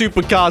fleet of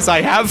supercars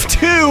I have.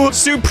 2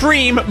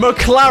 Supreme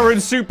McLaren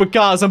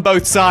supercars on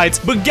both sides.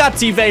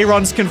 Bugatti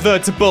Veyron's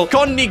convertible.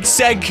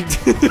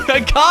 Koenigsegg.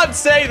 I can't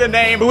say the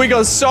name, but we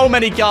got so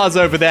many cars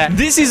over there.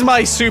 This is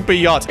my super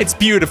yacht. It's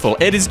beautiful.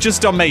 It is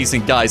just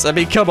amazing, guys. I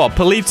mean, come on.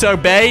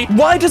 Palito Bay.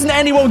 Why doesn't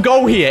anyone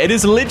go here? It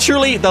is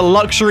literally the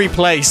luxury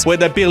place where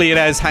the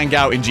billionaires hang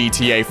out in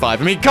GTA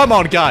 5. I mean, come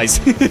on, guys.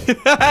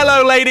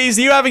 Hello, ladies.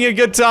 You having a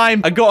good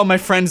time? I got all my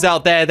friends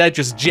out there. They're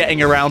just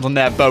jetting around on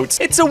their boats.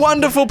 It's a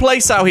wonderful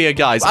place out here,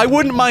 guys. I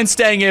wouldn't mind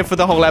staying here for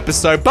the whole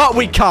episode, but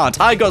we can't.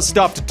 I got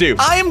stuff to do.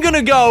 I am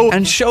gonna go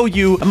and show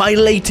you my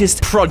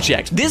latest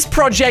project. This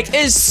project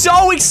is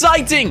so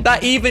exciting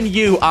that even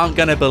you aren't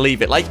gonna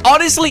believe it. Like,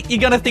 honestly,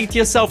 you're gonna think to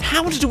yourself,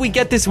 how did we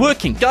get this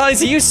working?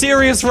 Guys, are you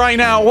serious right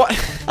now? What?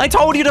 I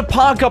told you to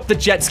park up the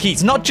jet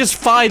skis, not just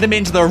fire them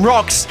into the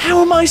rocks.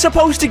 How am I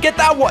supposed to get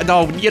that one?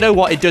 No, you know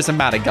what? It doesn't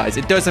matter, guys.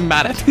 It doesn't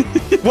matter.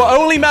 What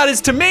only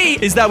matters to me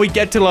is that we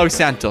get to Los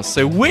Santos.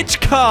 So which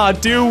car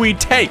do we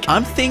take?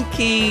 I'm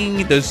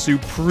thinking the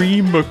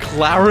Supreme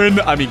McLaren.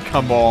 I mean,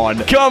 come on.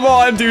 Come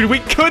on, dude. We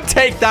could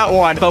take that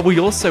one. But we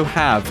also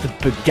have the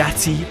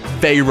Bugatti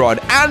Veyron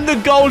and the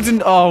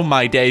golden... Oh,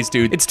 my days,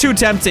 dude. It's too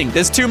tempting.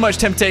 There's too much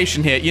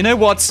temptation here. You know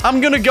what?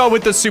 I'm gonna go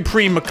with the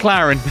Supreme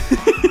McLaren.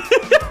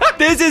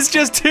 This is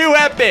just too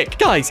epic.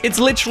 Guys, it's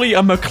literally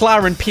a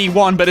McLaren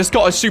P1, but it's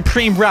got a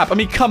Supreme wrap. I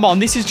mean, come on.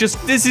 This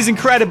is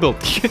incredible.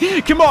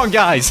 Come on,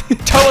 guys.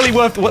 Totally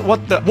worth...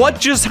 What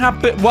just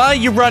happened? Why are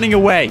you running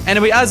away?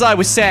 Anyway, as I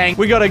was saying,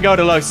 we gotta go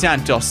to Los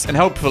Santos and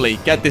hopefully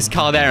get this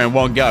car there in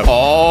one go.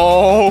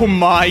 Oh,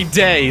 my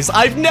days.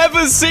 I've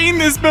never seen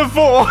this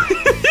before.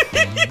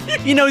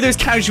 You know those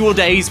casual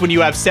days when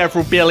you have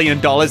several $1 billion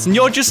and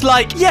you're just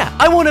like, yeah,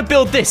 I want to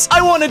build this.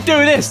 I want to do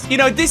this. You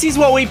know, this is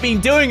what we've been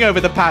doing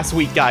over the past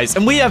week, guys.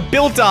 And we have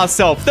built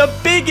ourselves the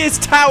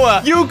biggest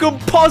tower you can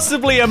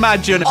possibly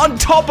imagine on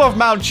top of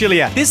Mount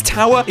Chiliad. This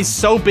tower is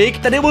so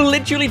big that it will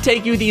literally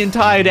take you the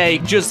entire day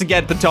just to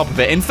get to the top of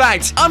it. In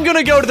fact, I'm going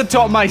to go to the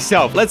top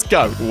myself. Let's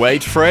go.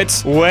 Wait for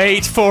it.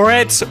 Wait for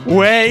it.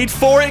 Wait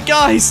for it,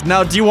 guys.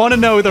 Now, do you want to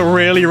know the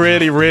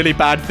really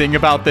bad thing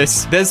about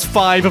this? There's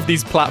 5 of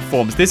these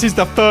platforms. This is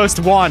the first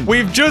one.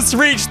 We've just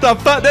reached the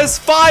there's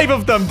 5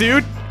 of them,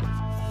 dude.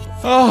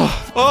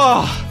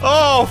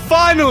 Oh,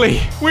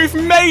 finally. We've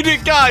made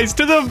it, guys,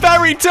 to the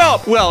very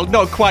top. Well,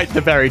 not quite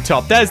the very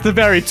top. There's the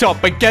very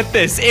top, but get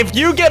this. If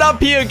you get up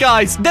here,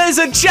 guys, there's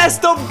a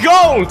chest of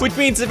gold, which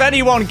means if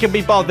anyone can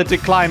be bothered to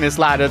climb this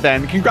ladder,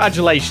 then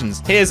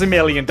congratulations. Here's $1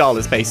 million,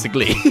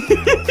 basically.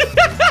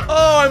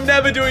 Oh, I'm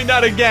never doing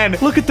that again.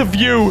 Look at the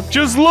view.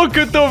 Just look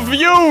at the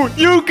view.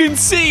 You can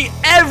see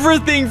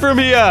everything from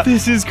here.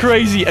 This is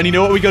crazy. And you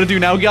know what we gotta do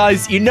now,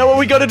 guys? You know what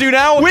we gotta do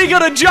now? We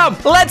gotta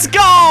jump. Let's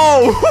go.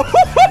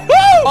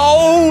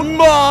 Oh,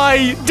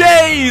 my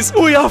days.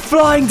 We are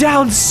flying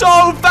down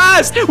so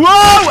fast.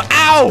 Whoa.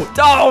 Ow.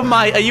 Oh,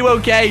 my. Are you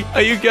okay?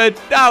 Are you good?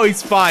 Oh,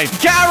 he's fine.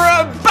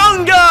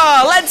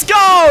 Carabunga. Let's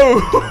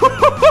go.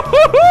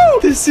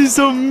 This is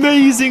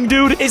amazing,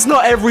 dude. It's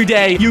not every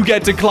day you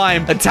get to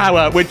climb a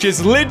tower, which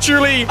is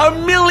literally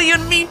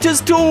 1,000,000 meters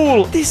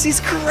tall. This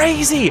is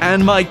crazy.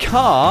 And my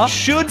car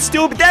should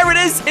still be... There it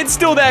is. It's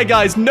still there,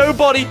 guys.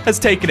 Nobody has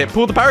taken it.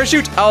 Pull the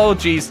parachute. Oh,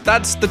 geez.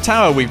 That's the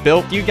tower we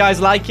built. You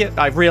guys like it?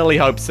 I really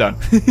hope so.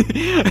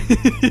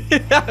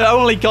 It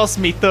only cost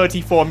me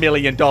 $34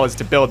 million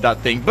to build that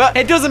thing, but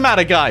it doesn't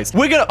matter, guys.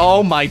 We're gonna...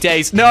 Oh, my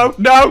days. No.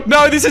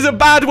 This is a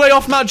bad way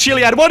off Mount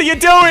Chiliad. What are you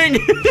doing?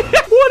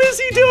 What is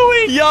he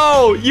doing?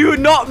 Yo, you're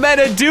not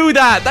meant to do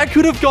that. That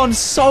could have gone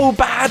so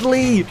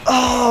badly.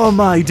 Oh,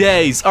 my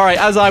days. All right,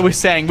 as I was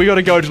saying, we got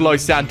to go to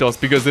Los Santos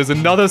because there's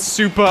another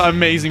super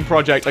amazing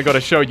project I got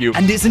to show you.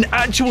 And it's an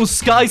actual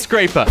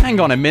skyscraper. Hang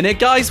on a minute,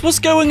 guys. What's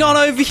going on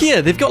over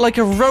here? They've got like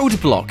a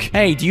roadblock.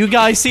 Hey, do you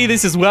guys see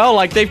this as well?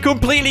 Like they've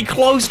completely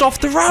closed off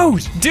the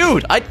road.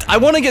 Dude, I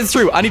want to get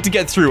through. I need to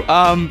get through.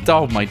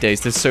 Oh, my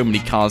days. There's so many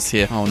cars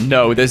here. Oh,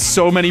 no. There's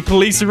so many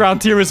police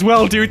around here as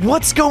well, dude.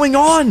 What's going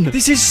on?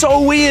 This is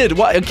so weird.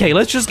 What? Okay,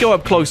 let's just go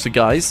up closer,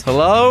 guys.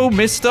 Hello,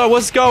 mister?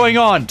 What's going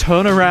on?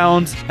 Turn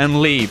around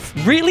and leave.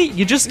 Really?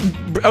 You just...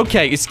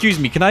 Okay, excuse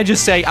me. Can I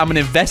just say I'm an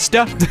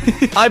investor?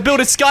 I built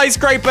a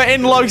skyscraper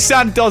in Los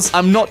Santos.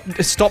 I'm not...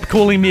 Stop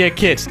calling me a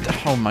kid.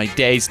 Oh, my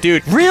days,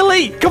 dude.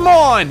 Really? Come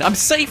on. I'm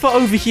safer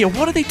over here.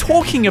 What are they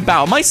talking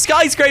about? My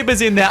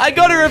skyscraper's in there. I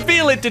gotta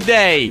reveal it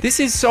today. This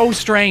is so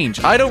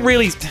strange. I don't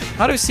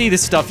see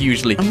this stuff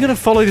usually. I'm gonna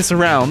follow this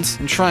around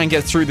and try and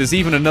get through. There's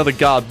even another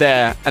guard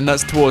there, and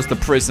that's towards the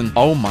prison.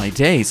 Oh, my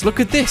days. Look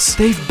at this.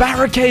 They've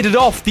barricaded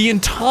off the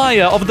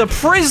entire of the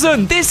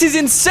prison. This is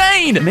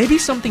insane. Maybe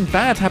something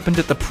bad happened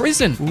at the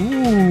prison.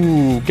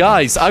 Ooh,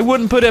 guys, I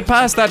wouldn't put it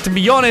past that, to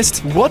be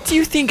honest. What do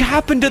you think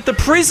happened at the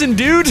prison,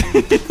 dude?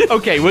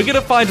 Okay, we're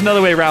gonna find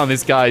another way around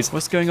this, guys.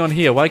 What's going on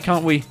here? Why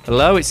can't we...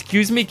 Hello,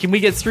 excuse me? Can we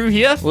get through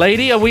here?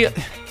 Lady, are we...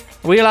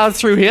 Are we allowed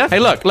through here? Hey,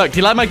 look. Do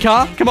you like my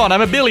car? Come on, I'm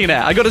a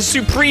billionaire. I got a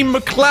Supreme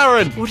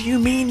McLaren. What do you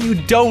mean you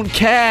don't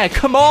care?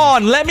 Come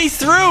on, let me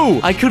through.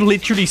 I could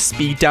literally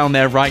speed down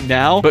there right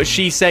now, but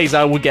she says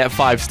I will get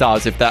 5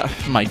 stars if that...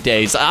 My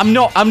days. I'm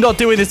not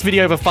doing this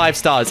video for 5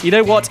 stars. You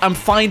know what? I'm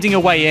finding a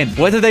way in.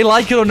 Whether they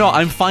like it or not,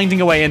 I'm finding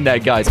a way in there,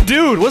 guys.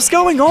 Dude, what's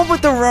going on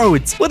with the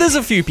roads? Well, there's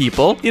a few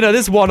people. You know,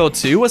 there's 1 or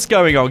 2. What's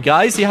going on,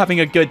 guys? You having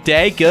a good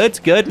day?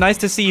 Good. Nice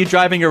to see you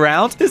driving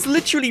around. There's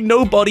literally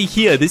nobody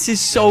here. This is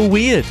so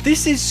weird.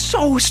 This is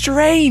so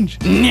strange.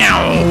 Whoa!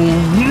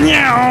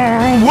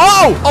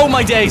 Oh,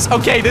 my days.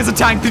 Okay, there's a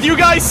tank. Did you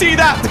guys see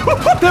that?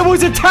 There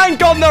was a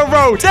tank on the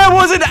road. There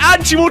was an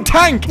actual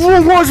tank.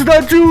 What was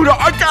that, dude?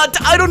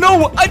 I don't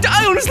know.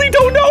 I honestly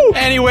don't know.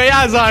 Anyway,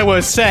 as I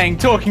was saying,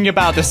 talking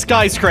about the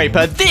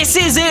skyscraper, this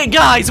is it,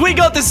 guys. We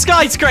got the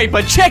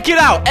skyscraper. Check it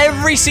out.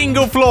 Every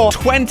single floor.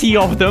 20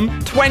 of them.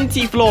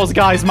 20 floors,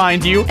 guys,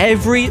 mind you.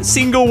 Every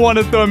single one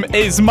of them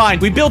is mine.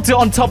 We built it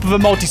on top of a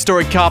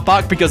multi-story car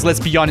park because,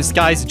 let's be honest,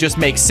 guys, it just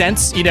makes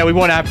sense. You know, we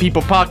want to have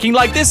people parking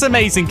like this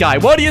amazing guy.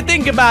 What do you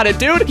think about it,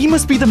 dude? He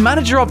must be the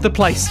manager of the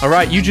place. All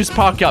right, you just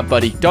park up,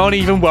 buddy. Don't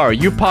even worry.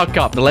 You park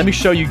up. Now, let me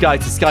show you guys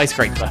the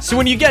skyscraper. So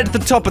when you get to the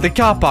top of the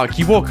car park,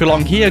 you walk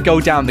along here, go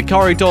down the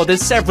corridor.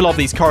 There's several of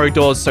these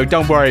corridors, so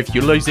don't worry if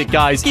you lose it,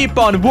 guys. Keep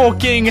on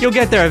walking. You'll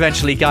get there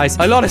eventually, guys.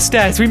 A lot of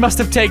stairs. We must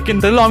have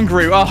taken the long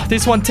route. Oh,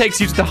 this one takes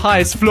you to the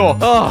highest floor.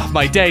 Oh,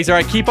 my days. All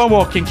right, keep on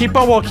walking. Keep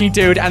on walking,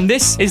 dude. And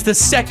this is the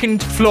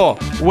 2nd floor.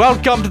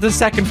 Welcome to the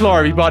 2nd floor,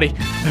 everybody.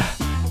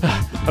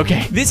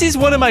 Okay, this is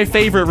one of my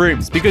favorite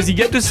rooms because you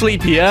get to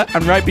sleep here,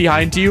 and right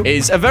behind you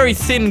is a very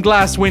thin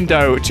glass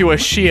window to a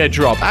sheer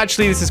drop.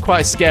 Actually, this is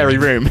quite a scary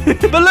room.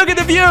 But look at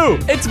the view.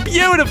 It's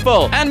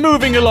beautiful. And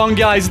moving along,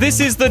 guys,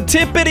 this is the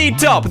tippity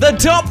top, the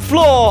top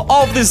floor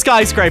of the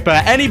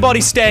skyscraper.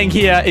 Anybody staying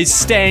here is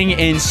staying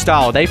in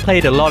style. They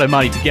paid a lot of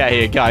money to get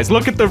here, guys.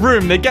 Look at the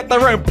room. They get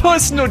their own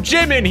personal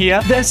gym in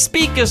here, their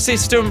speaker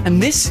system,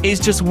 and this is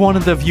just one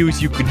of the views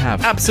you can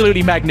have.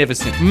 Absolutely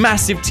magnificent.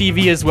 Massive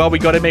TV as well. We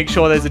got to make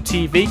sure there's a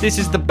TV. This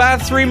is the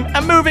bathroom,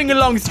 and moving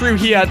along through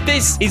here,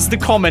 this is the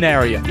common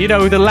area. You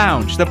know, the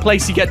lounge, the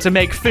place you get to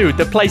make food,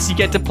 the place you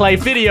get to play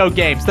video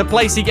games, the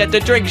place you get to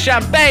drink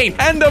champagne,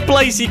 and the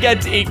place you get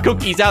to eat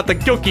cookies out the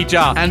cookie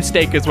jar. And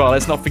steak as well.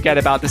 Let's not forget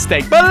about the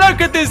steak. But look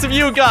at this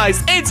view,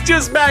 guys. It's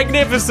just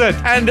magnificent.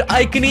 And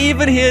I can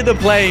even hear the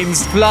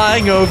planes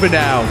flying over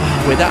now.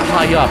 We're that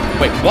high up.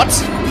 Wait, what?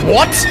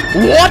 What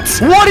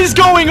is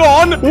going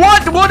on?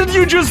 What did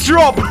you just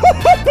drop?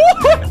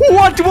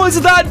 What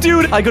was that,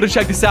 dude? I gotta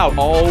check this out.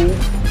 Oh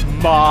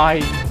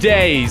my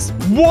days.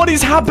 What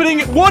is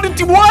happening? Why did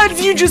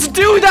you just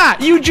do that?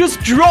 You just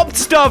dropped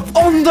stuff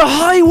on the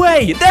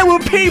highway. There were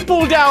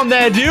people down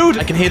there, dude.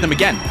 I can hear them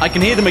again. I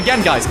can hear them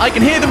again, guys. I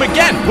can hear them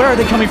again. Where are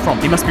they coming from?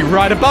 They must be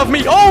right above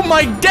me. Oh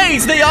my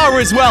days, they are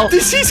as well.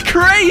 This is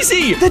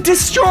crazy. They're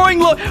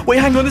destroying. Wait,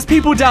 hang on. There's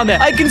people down there.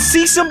 I can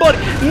see somebody.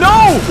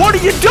 No! What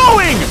are you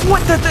doing?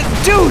 What the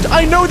dude,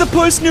 I know the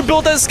person who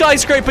built that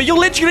skyscraper. You're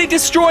literally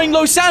destroying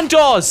Los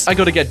Santos. I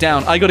gotta get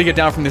down. I gotta get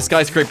down from this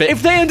skyscraper.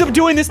 If they end up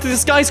doing this to the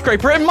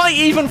skyscraper, it might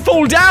even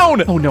fall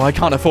down. Oh no, I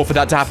can't afford for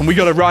that to happen. We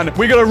gotta run.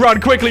 We gotta run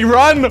quickly.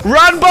 Run,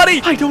 buddy.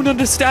 I don't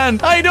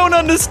understand.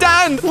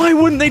 Why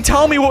wouldn't they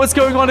tell me what was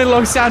going on in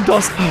Los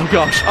Santos? Oh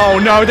gosh. Oh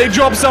no, they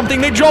dropped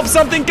something.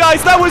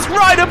 Guys. That was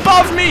right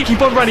above me.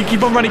 Keep on running.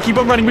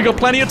 We got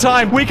plenty of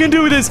time. We can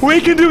do this.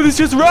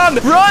 Just run.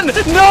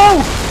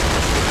 No.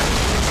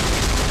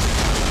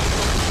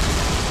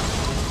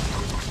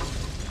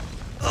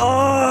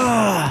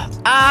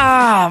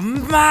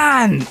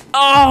 Man.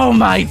 Oh,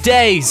 my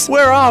days.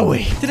 Where are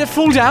we? Did it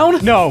fall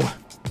down? No.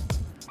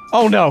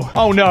 Oh, no.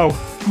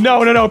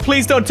 No.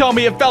 Please don't tell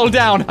me it fell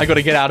down. I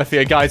gotta get out of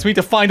here, guys. We need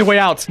to find a way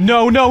out.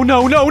 No.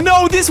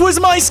 This was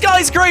my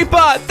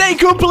skyscraper. They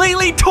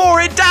completely tore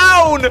it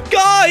down.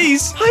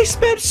 Guys, I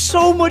spent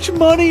so much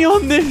money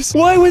on this.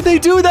 Why would they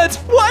do that?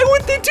 Why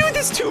would they do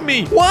this to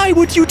me? Why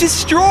would you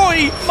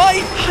destroy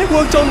I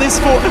worked on this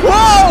for...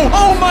 Whoa!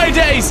 Oh, my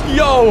days.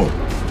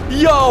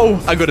 Yo,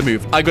 I gotta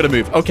move.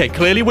 Okay,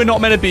 clearly we're not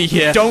meant to be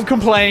here. Don't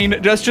complain.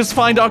 Let's just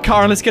find our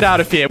car and let's get out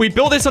of here. We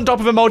built this on top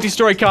of a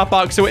multi-story car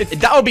park, so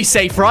that would be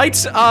safe, right?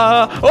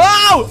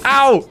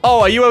 Ow!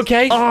 Oh, are you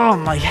okay? Oh,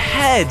 my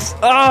head.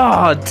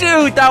 Oh,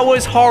 dude, that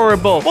was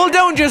horrible. Well,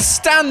 don't just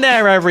stand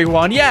there,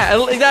 everyone.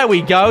 Yeah, there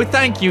we go.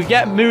 Thank you.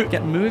 Get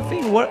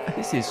moving. What?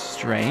 This is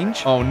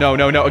strange. Oh, no.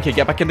 Okay,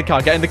 get back in the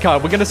car. Get in the car.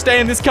 We're gonna stay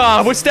in this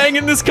car. We're staying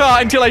in this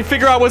car until I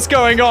figure out what's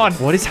going on.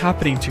 What is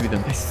happening to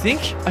them? I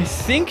think.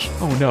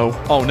 Oh, no. No,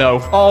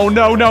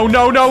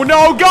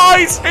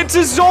 guys! It's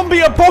a zombie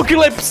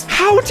apocalypse!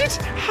 How did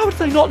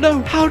I not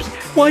know?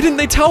 Why didn't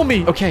they tell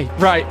me? Okay,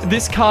 right.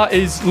 This car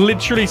is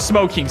literally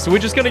smoking, so we're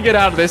just gonna get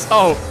out of this.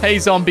 Oh, hey,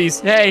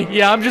 zombies. Hey,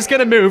 yeah, I'm just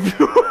gonna move.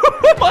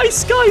 My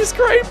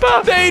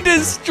skyscraper. They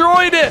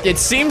destroyed it. It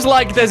seems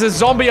like there's a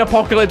zombie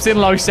apocalypse in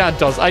Los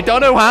Santos. I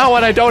don't know how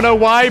and I don't know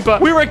why,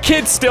 but we're a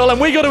kid still and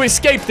we got to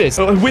escape this.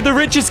 We're the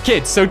richest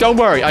kids, so don't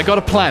worry. I got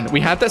a plan.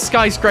 We had that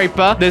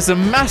skyscraper. There's a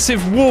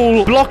massive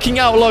wall blocking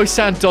out Los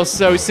Santos,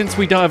 so since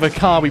we don't have a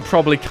car, we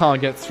probably can't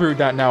get through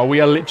that now.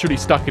 We are literally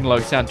stuck in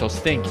Los Santos.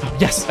 Think. Oh,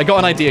 yes, I got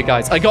an idea,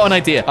 guys. I got an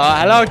idea.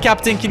 Hello,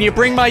 Captain. Can you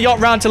bring my yacht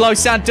round to Los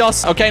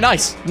Santos? Okay,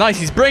 nice. Nice.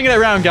 He's bringing it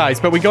around, guys,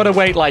 but we got to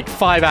wait like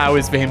 5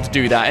 hours for him to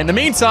do that. In the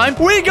meantime,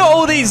 we got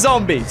all these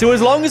zombies. So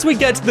as long as we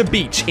get to the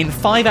beach in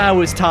 5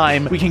 hours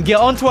time, we can get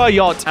onto our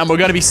yacht and we're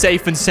going to be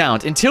safe and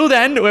sound. Until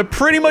then, we're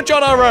pretty much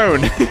on our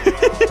own.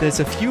 There's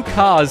a few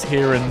cars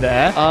here and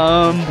there,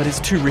 but it's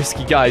too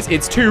risky, guys.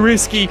 It's too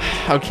risky.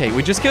 Okay,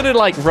 we're just going to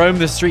like roam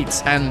the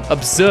streets and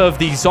observe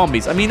these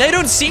zombies. I mean, they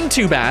don't seem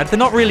too bad. They're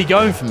not really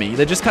going for me.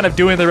 They're just kind of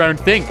doing their own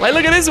thing. Like,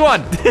 look at this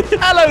one.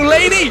 Hello,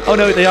 lady. Oh,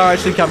 no, they are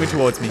actually coming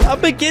towards me. I'm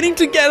beginning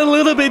to get a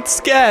little bit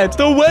scared.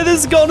 The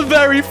weather's gone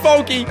very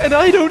foggy, and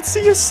I don't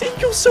see a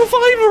single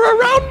survivor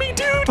around me,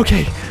 dude.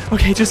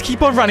 Okay, just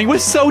keep on running. We're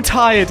so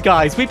tired,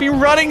 guys. We've been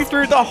running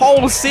through the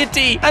whole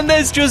city, and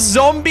there's just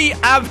zombie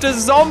after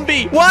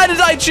zombie. Why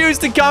did I choose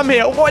to come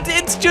here? What?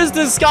 It's just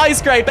a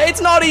skyscraper. It's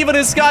not even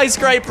a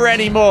skyscraper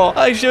anymore.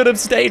 I should have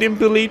stayed in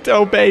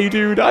Polito Bay,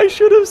 dude. I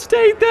should have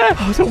stayed there.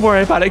 Oh, don't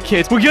worry about it,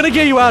 kid. We're gonna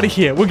get you out of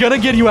here. We're gonna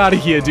get you out of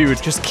here,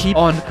 dude. Just keep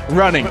on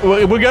running.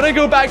 We're gonna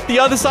go back the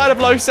other side of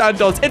Los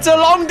Santos. It's a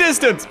long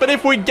distance, but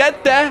if we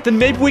get there, then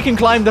maybe we can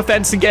climb the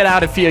fence and get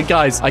out of here,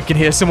 guys. I can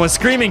hear someone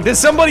screaming. There's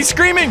somebody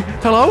screaming.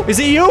 Hello? Is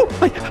it you?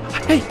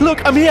 Hey,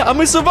 look, I'm here. I'm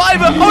a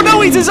survivor. Oh,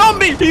 no, he's a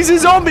zombie. He's a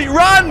zombie.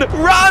 Run,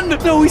 run.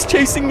 No, he's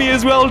chasing me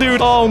as well,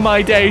 dude. Oh,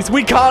 my days.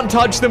 We can't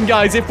touch them,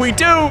 guys. If we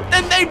do,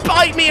 then they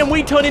bite me and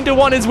we turn into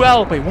one as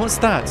well. Wait, what's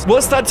that?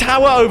 What's that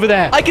tower over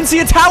there? I can see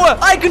a tower.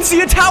 I can see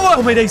a tower.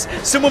 Oh, my days.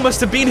 Someone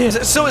must have been here.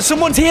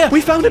 Someone's here.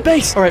 We found a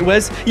base. All right,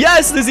 where's?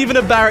 Yes, there's even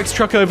a barracks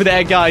truck over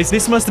there, guys.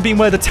 This must have been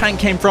where the tank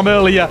came from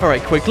earlier. All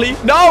right, quickly.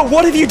 No,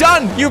 what have you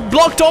done? You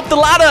blocked off the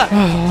ladder.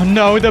 Oh,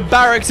 no, the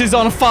barracks is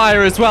on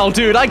fire as well,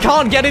 dude. I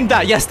can't get in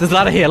that. Yes, there's a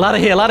ladder here, ladder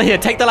here, ladder here.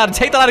 Take the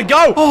ladder,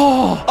 go.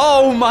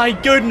 Oh my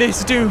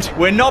goodness, dude.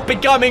 We're not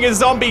becoming a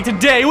zombie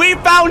today. We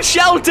found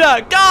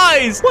shelter.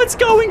 Guys, what's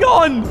going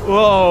on?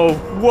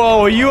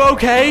 Whoa, are you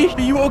okay?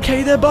 Are you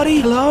okay there,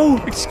 buddy? Hello?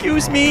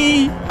 Excuse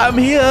me. I'm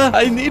here.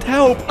 I need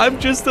help. I'm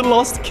just a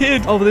lost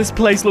kid. Oh, this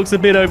place looks a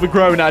bit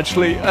overgrown,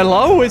 actually.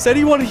 Hello? Is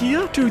anyone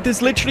here? Dude,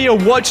 there's literally a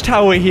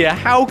watchtower here.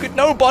 How could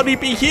nobody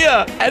be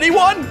here?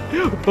 Anyone?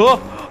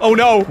 Oh,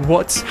 no.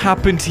 What's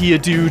happened here,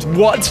 dude?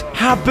 What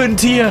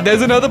happened here?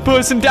 There's another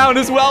person down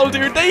as well,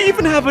 dude. They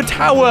even have a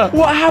tower.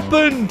 What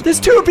happened? There's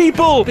 2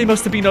 people. They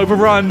must have been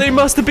overrun.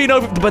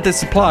 But there's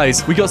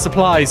supplies. We got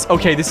supplies.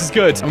 Okay, this is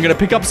good. I'm going to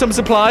pick up some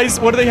supplies.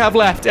 What do they have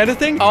left?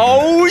 Anything?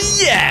 Oh,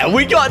 yeah.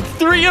 We got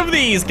 3 of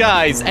these,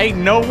 guys. Ain't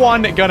no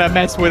one gonna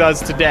mess with us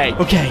today.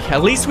 Okay,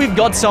 at least we've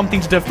got something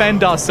to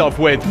defend ourselves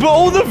with. But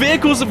all the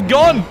vehicles have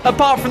gone,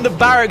 apart from the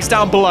barracks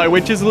down below,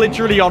 which is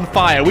literally on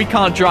fire. We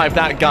can't drive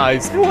that,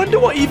 guys. I wonder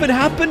what even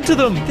happened to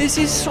them. This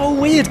is so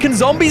weird. Can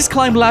zombies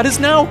climb ladders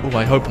now? Oh,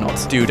 I hope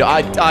not. Dude,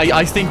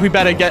 I think we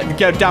better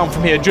get down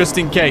from here just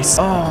in case.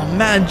 Oh,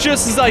 man,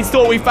 just as I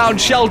thought we found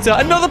shelter,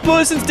 another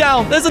person's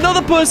down. There's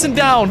another person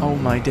down. Oh,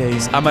 my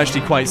days. I'm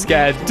actually quite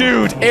scared.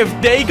 Dude, if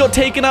they got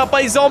taken out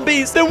by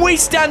zombies, then we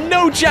stand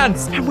no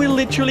chance. And we're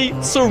literally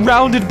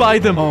surrounded by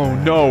them. Oh,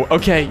 no.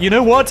 Okay, you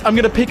know what? I'm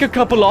gonna pick a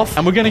couple off,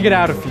 and we're gonna get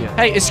out of here.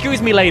 Hey,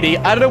 excuse me, lady.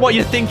 I don't know what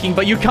you're thinking,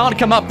 but you can't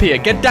come up here.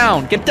 Get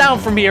down. Get down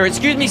from here.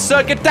 Excuse me,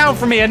 sir. Get down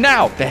from here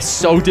now. They're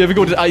so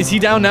difficult. Is he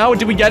down now?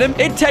 Did we get him?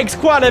 It takes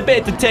quite a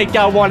bit to take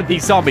out one of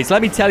these zombies.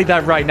 Let me tell you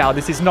that right now.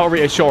 This is not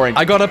reassuring.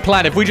 I got a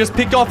plan. If we just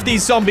pick off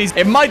these zombies,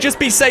 it might just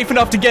be safe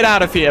enough to get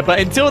out of here. But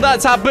until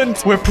that's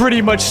happened, we're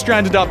pretty much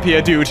stranded up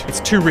here, dude. It's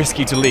too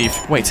risky to leave.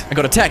 Wait, I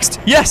got a text.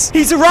 Yes,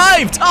 he's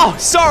arrived. Oh,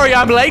 sorry,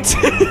 I'm late.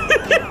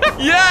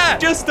 Yeah,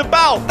 just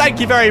about.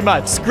 Thank you very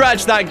much.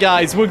 Scratch that,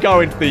 guys. We're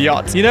going to the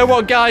yacht. You know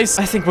what, guys?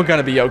 I think we're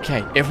gonna be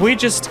okay. If we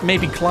just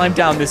maybe climb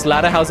down this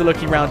ladder. How's it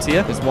looking around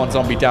here? There's one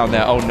zombie down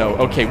there. Oh, no.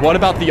 Okay, what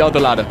about the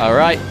other ladder? All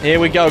right, here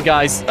we go,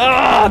 guys.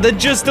 They're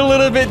just a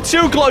little bit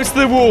too close to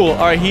the wall.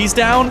 All right, he's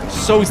down.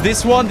 So is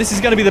this one. This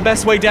is gonna be the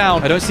best way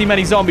down. I don't see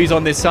many zombies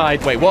on this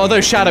side. Wait, what are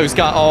those shadows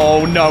got?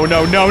 Oh, no.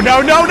 No,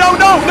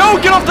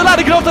 get off the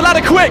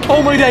ladder, quick.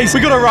 Oh, my days. We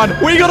gotta run.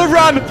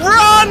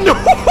 Run!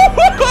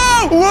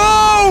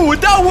 Whoa,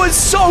 that was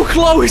so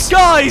close.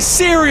 Guys,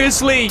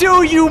 seriously,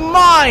 do you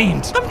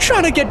mind? I'm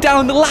trying to get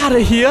down the ladder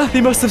here. They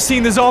must have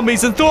seen the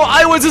zombies and thought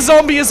I was a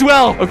zombie as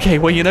well. Okay,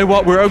 well, you know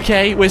what? We're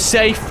okay. We're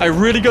safe. I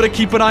really got to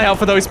keep an eye out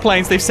for those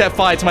planes. They've set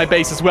fire to my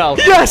base as well.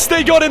 Yes,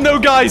 they got him though,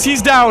 guys.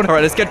 He's down. All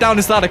right, let's get down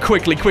this ladder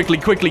quickly.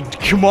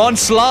 Come on,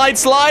 slide.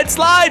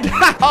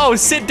 Oh,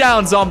 sit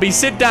down, zombie.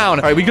 Sit down.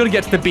 All right, we got to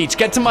get to the beach,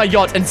 get to my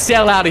yacht, and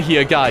sail out of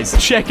here, guys.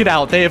 Check it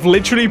out. They have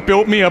literally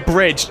built me a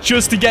bridge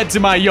just to get to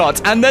my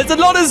yacht. And there's a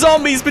lot of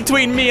zombies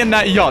between me and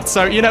that yacht.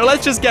 So, you know,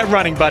 let's just get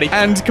running, buddy.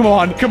 And come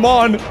on, come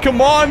on,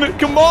 come on,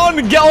 come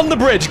on. Get on the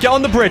bridge. Get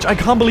on the bridge. I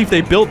can't believe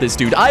they built this,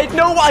 dude. I had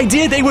no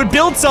idea they would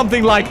build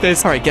something like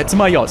this. All right, get to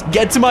my yacht.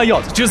 Get to my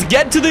yacht. Just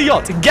get to the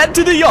yacht. Get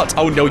to the yacht.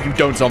 Oh, no, you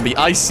don't, zombie.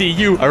 I see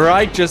you. All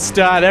right, just,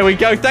 there we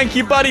go. Thank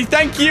you, buddy.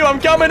 Thank you. I'm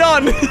coming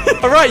on.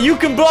 All right, you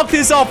can block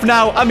this off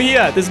now. I'm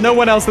here. There's no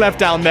one else left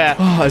down there.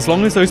 Oh, as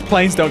long as those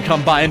planes don't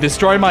come by and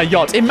destroy my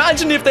yacht.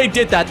 Imagine if they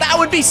did that. That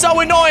would be so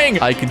annoying.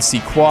 I can see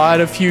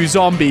quite a few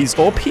zombies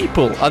or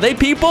people. Are they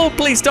people?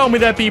 Please tell me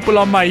they're people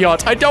on my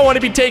yacht. I don't want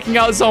to be taking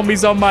out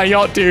zombies on my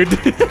yacht, dude.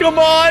 Come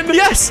on.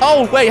 Yes.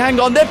 Oh, wait, hang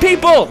on. They're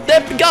people.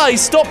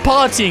 Guys, stop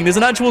partying. There's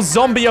an actual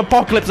zombie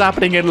apocalypse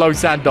happening in Los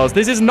Santos.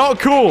 This is not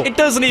cool. It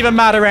doesn't even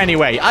matter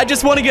anyway. I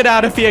just want to get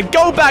out of here,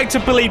 go back to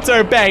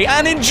Palito Bay,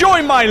 and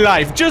enjoy my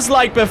life. Just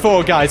like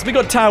before, guys. We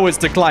got towers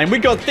to climb. We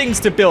got things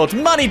to build,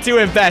 money to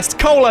invest,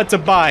 cola to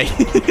buy.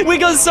 We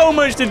got so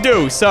much to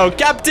do. So,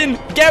 Captain,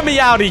 get me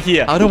out of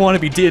here. I don't want to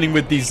be dealing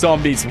with these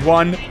zombies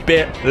one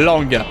bit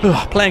longer.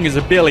 Playing as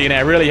a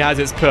billionaire really has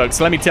its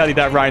perks. Let me tell you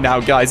that right now,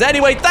 guys.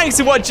 Anyway, thanks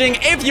for watching.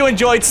 If you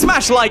enjoyed,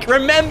 smash like.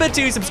 Remember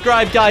to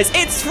subscribe, guys.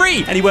 It's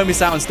free, and you won't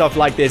miss out on stuff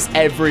like this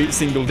every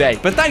single day.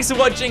 But thanks for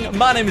watching.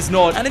 My name is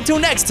Nought, and until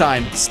next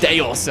time, stay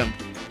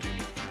awesome.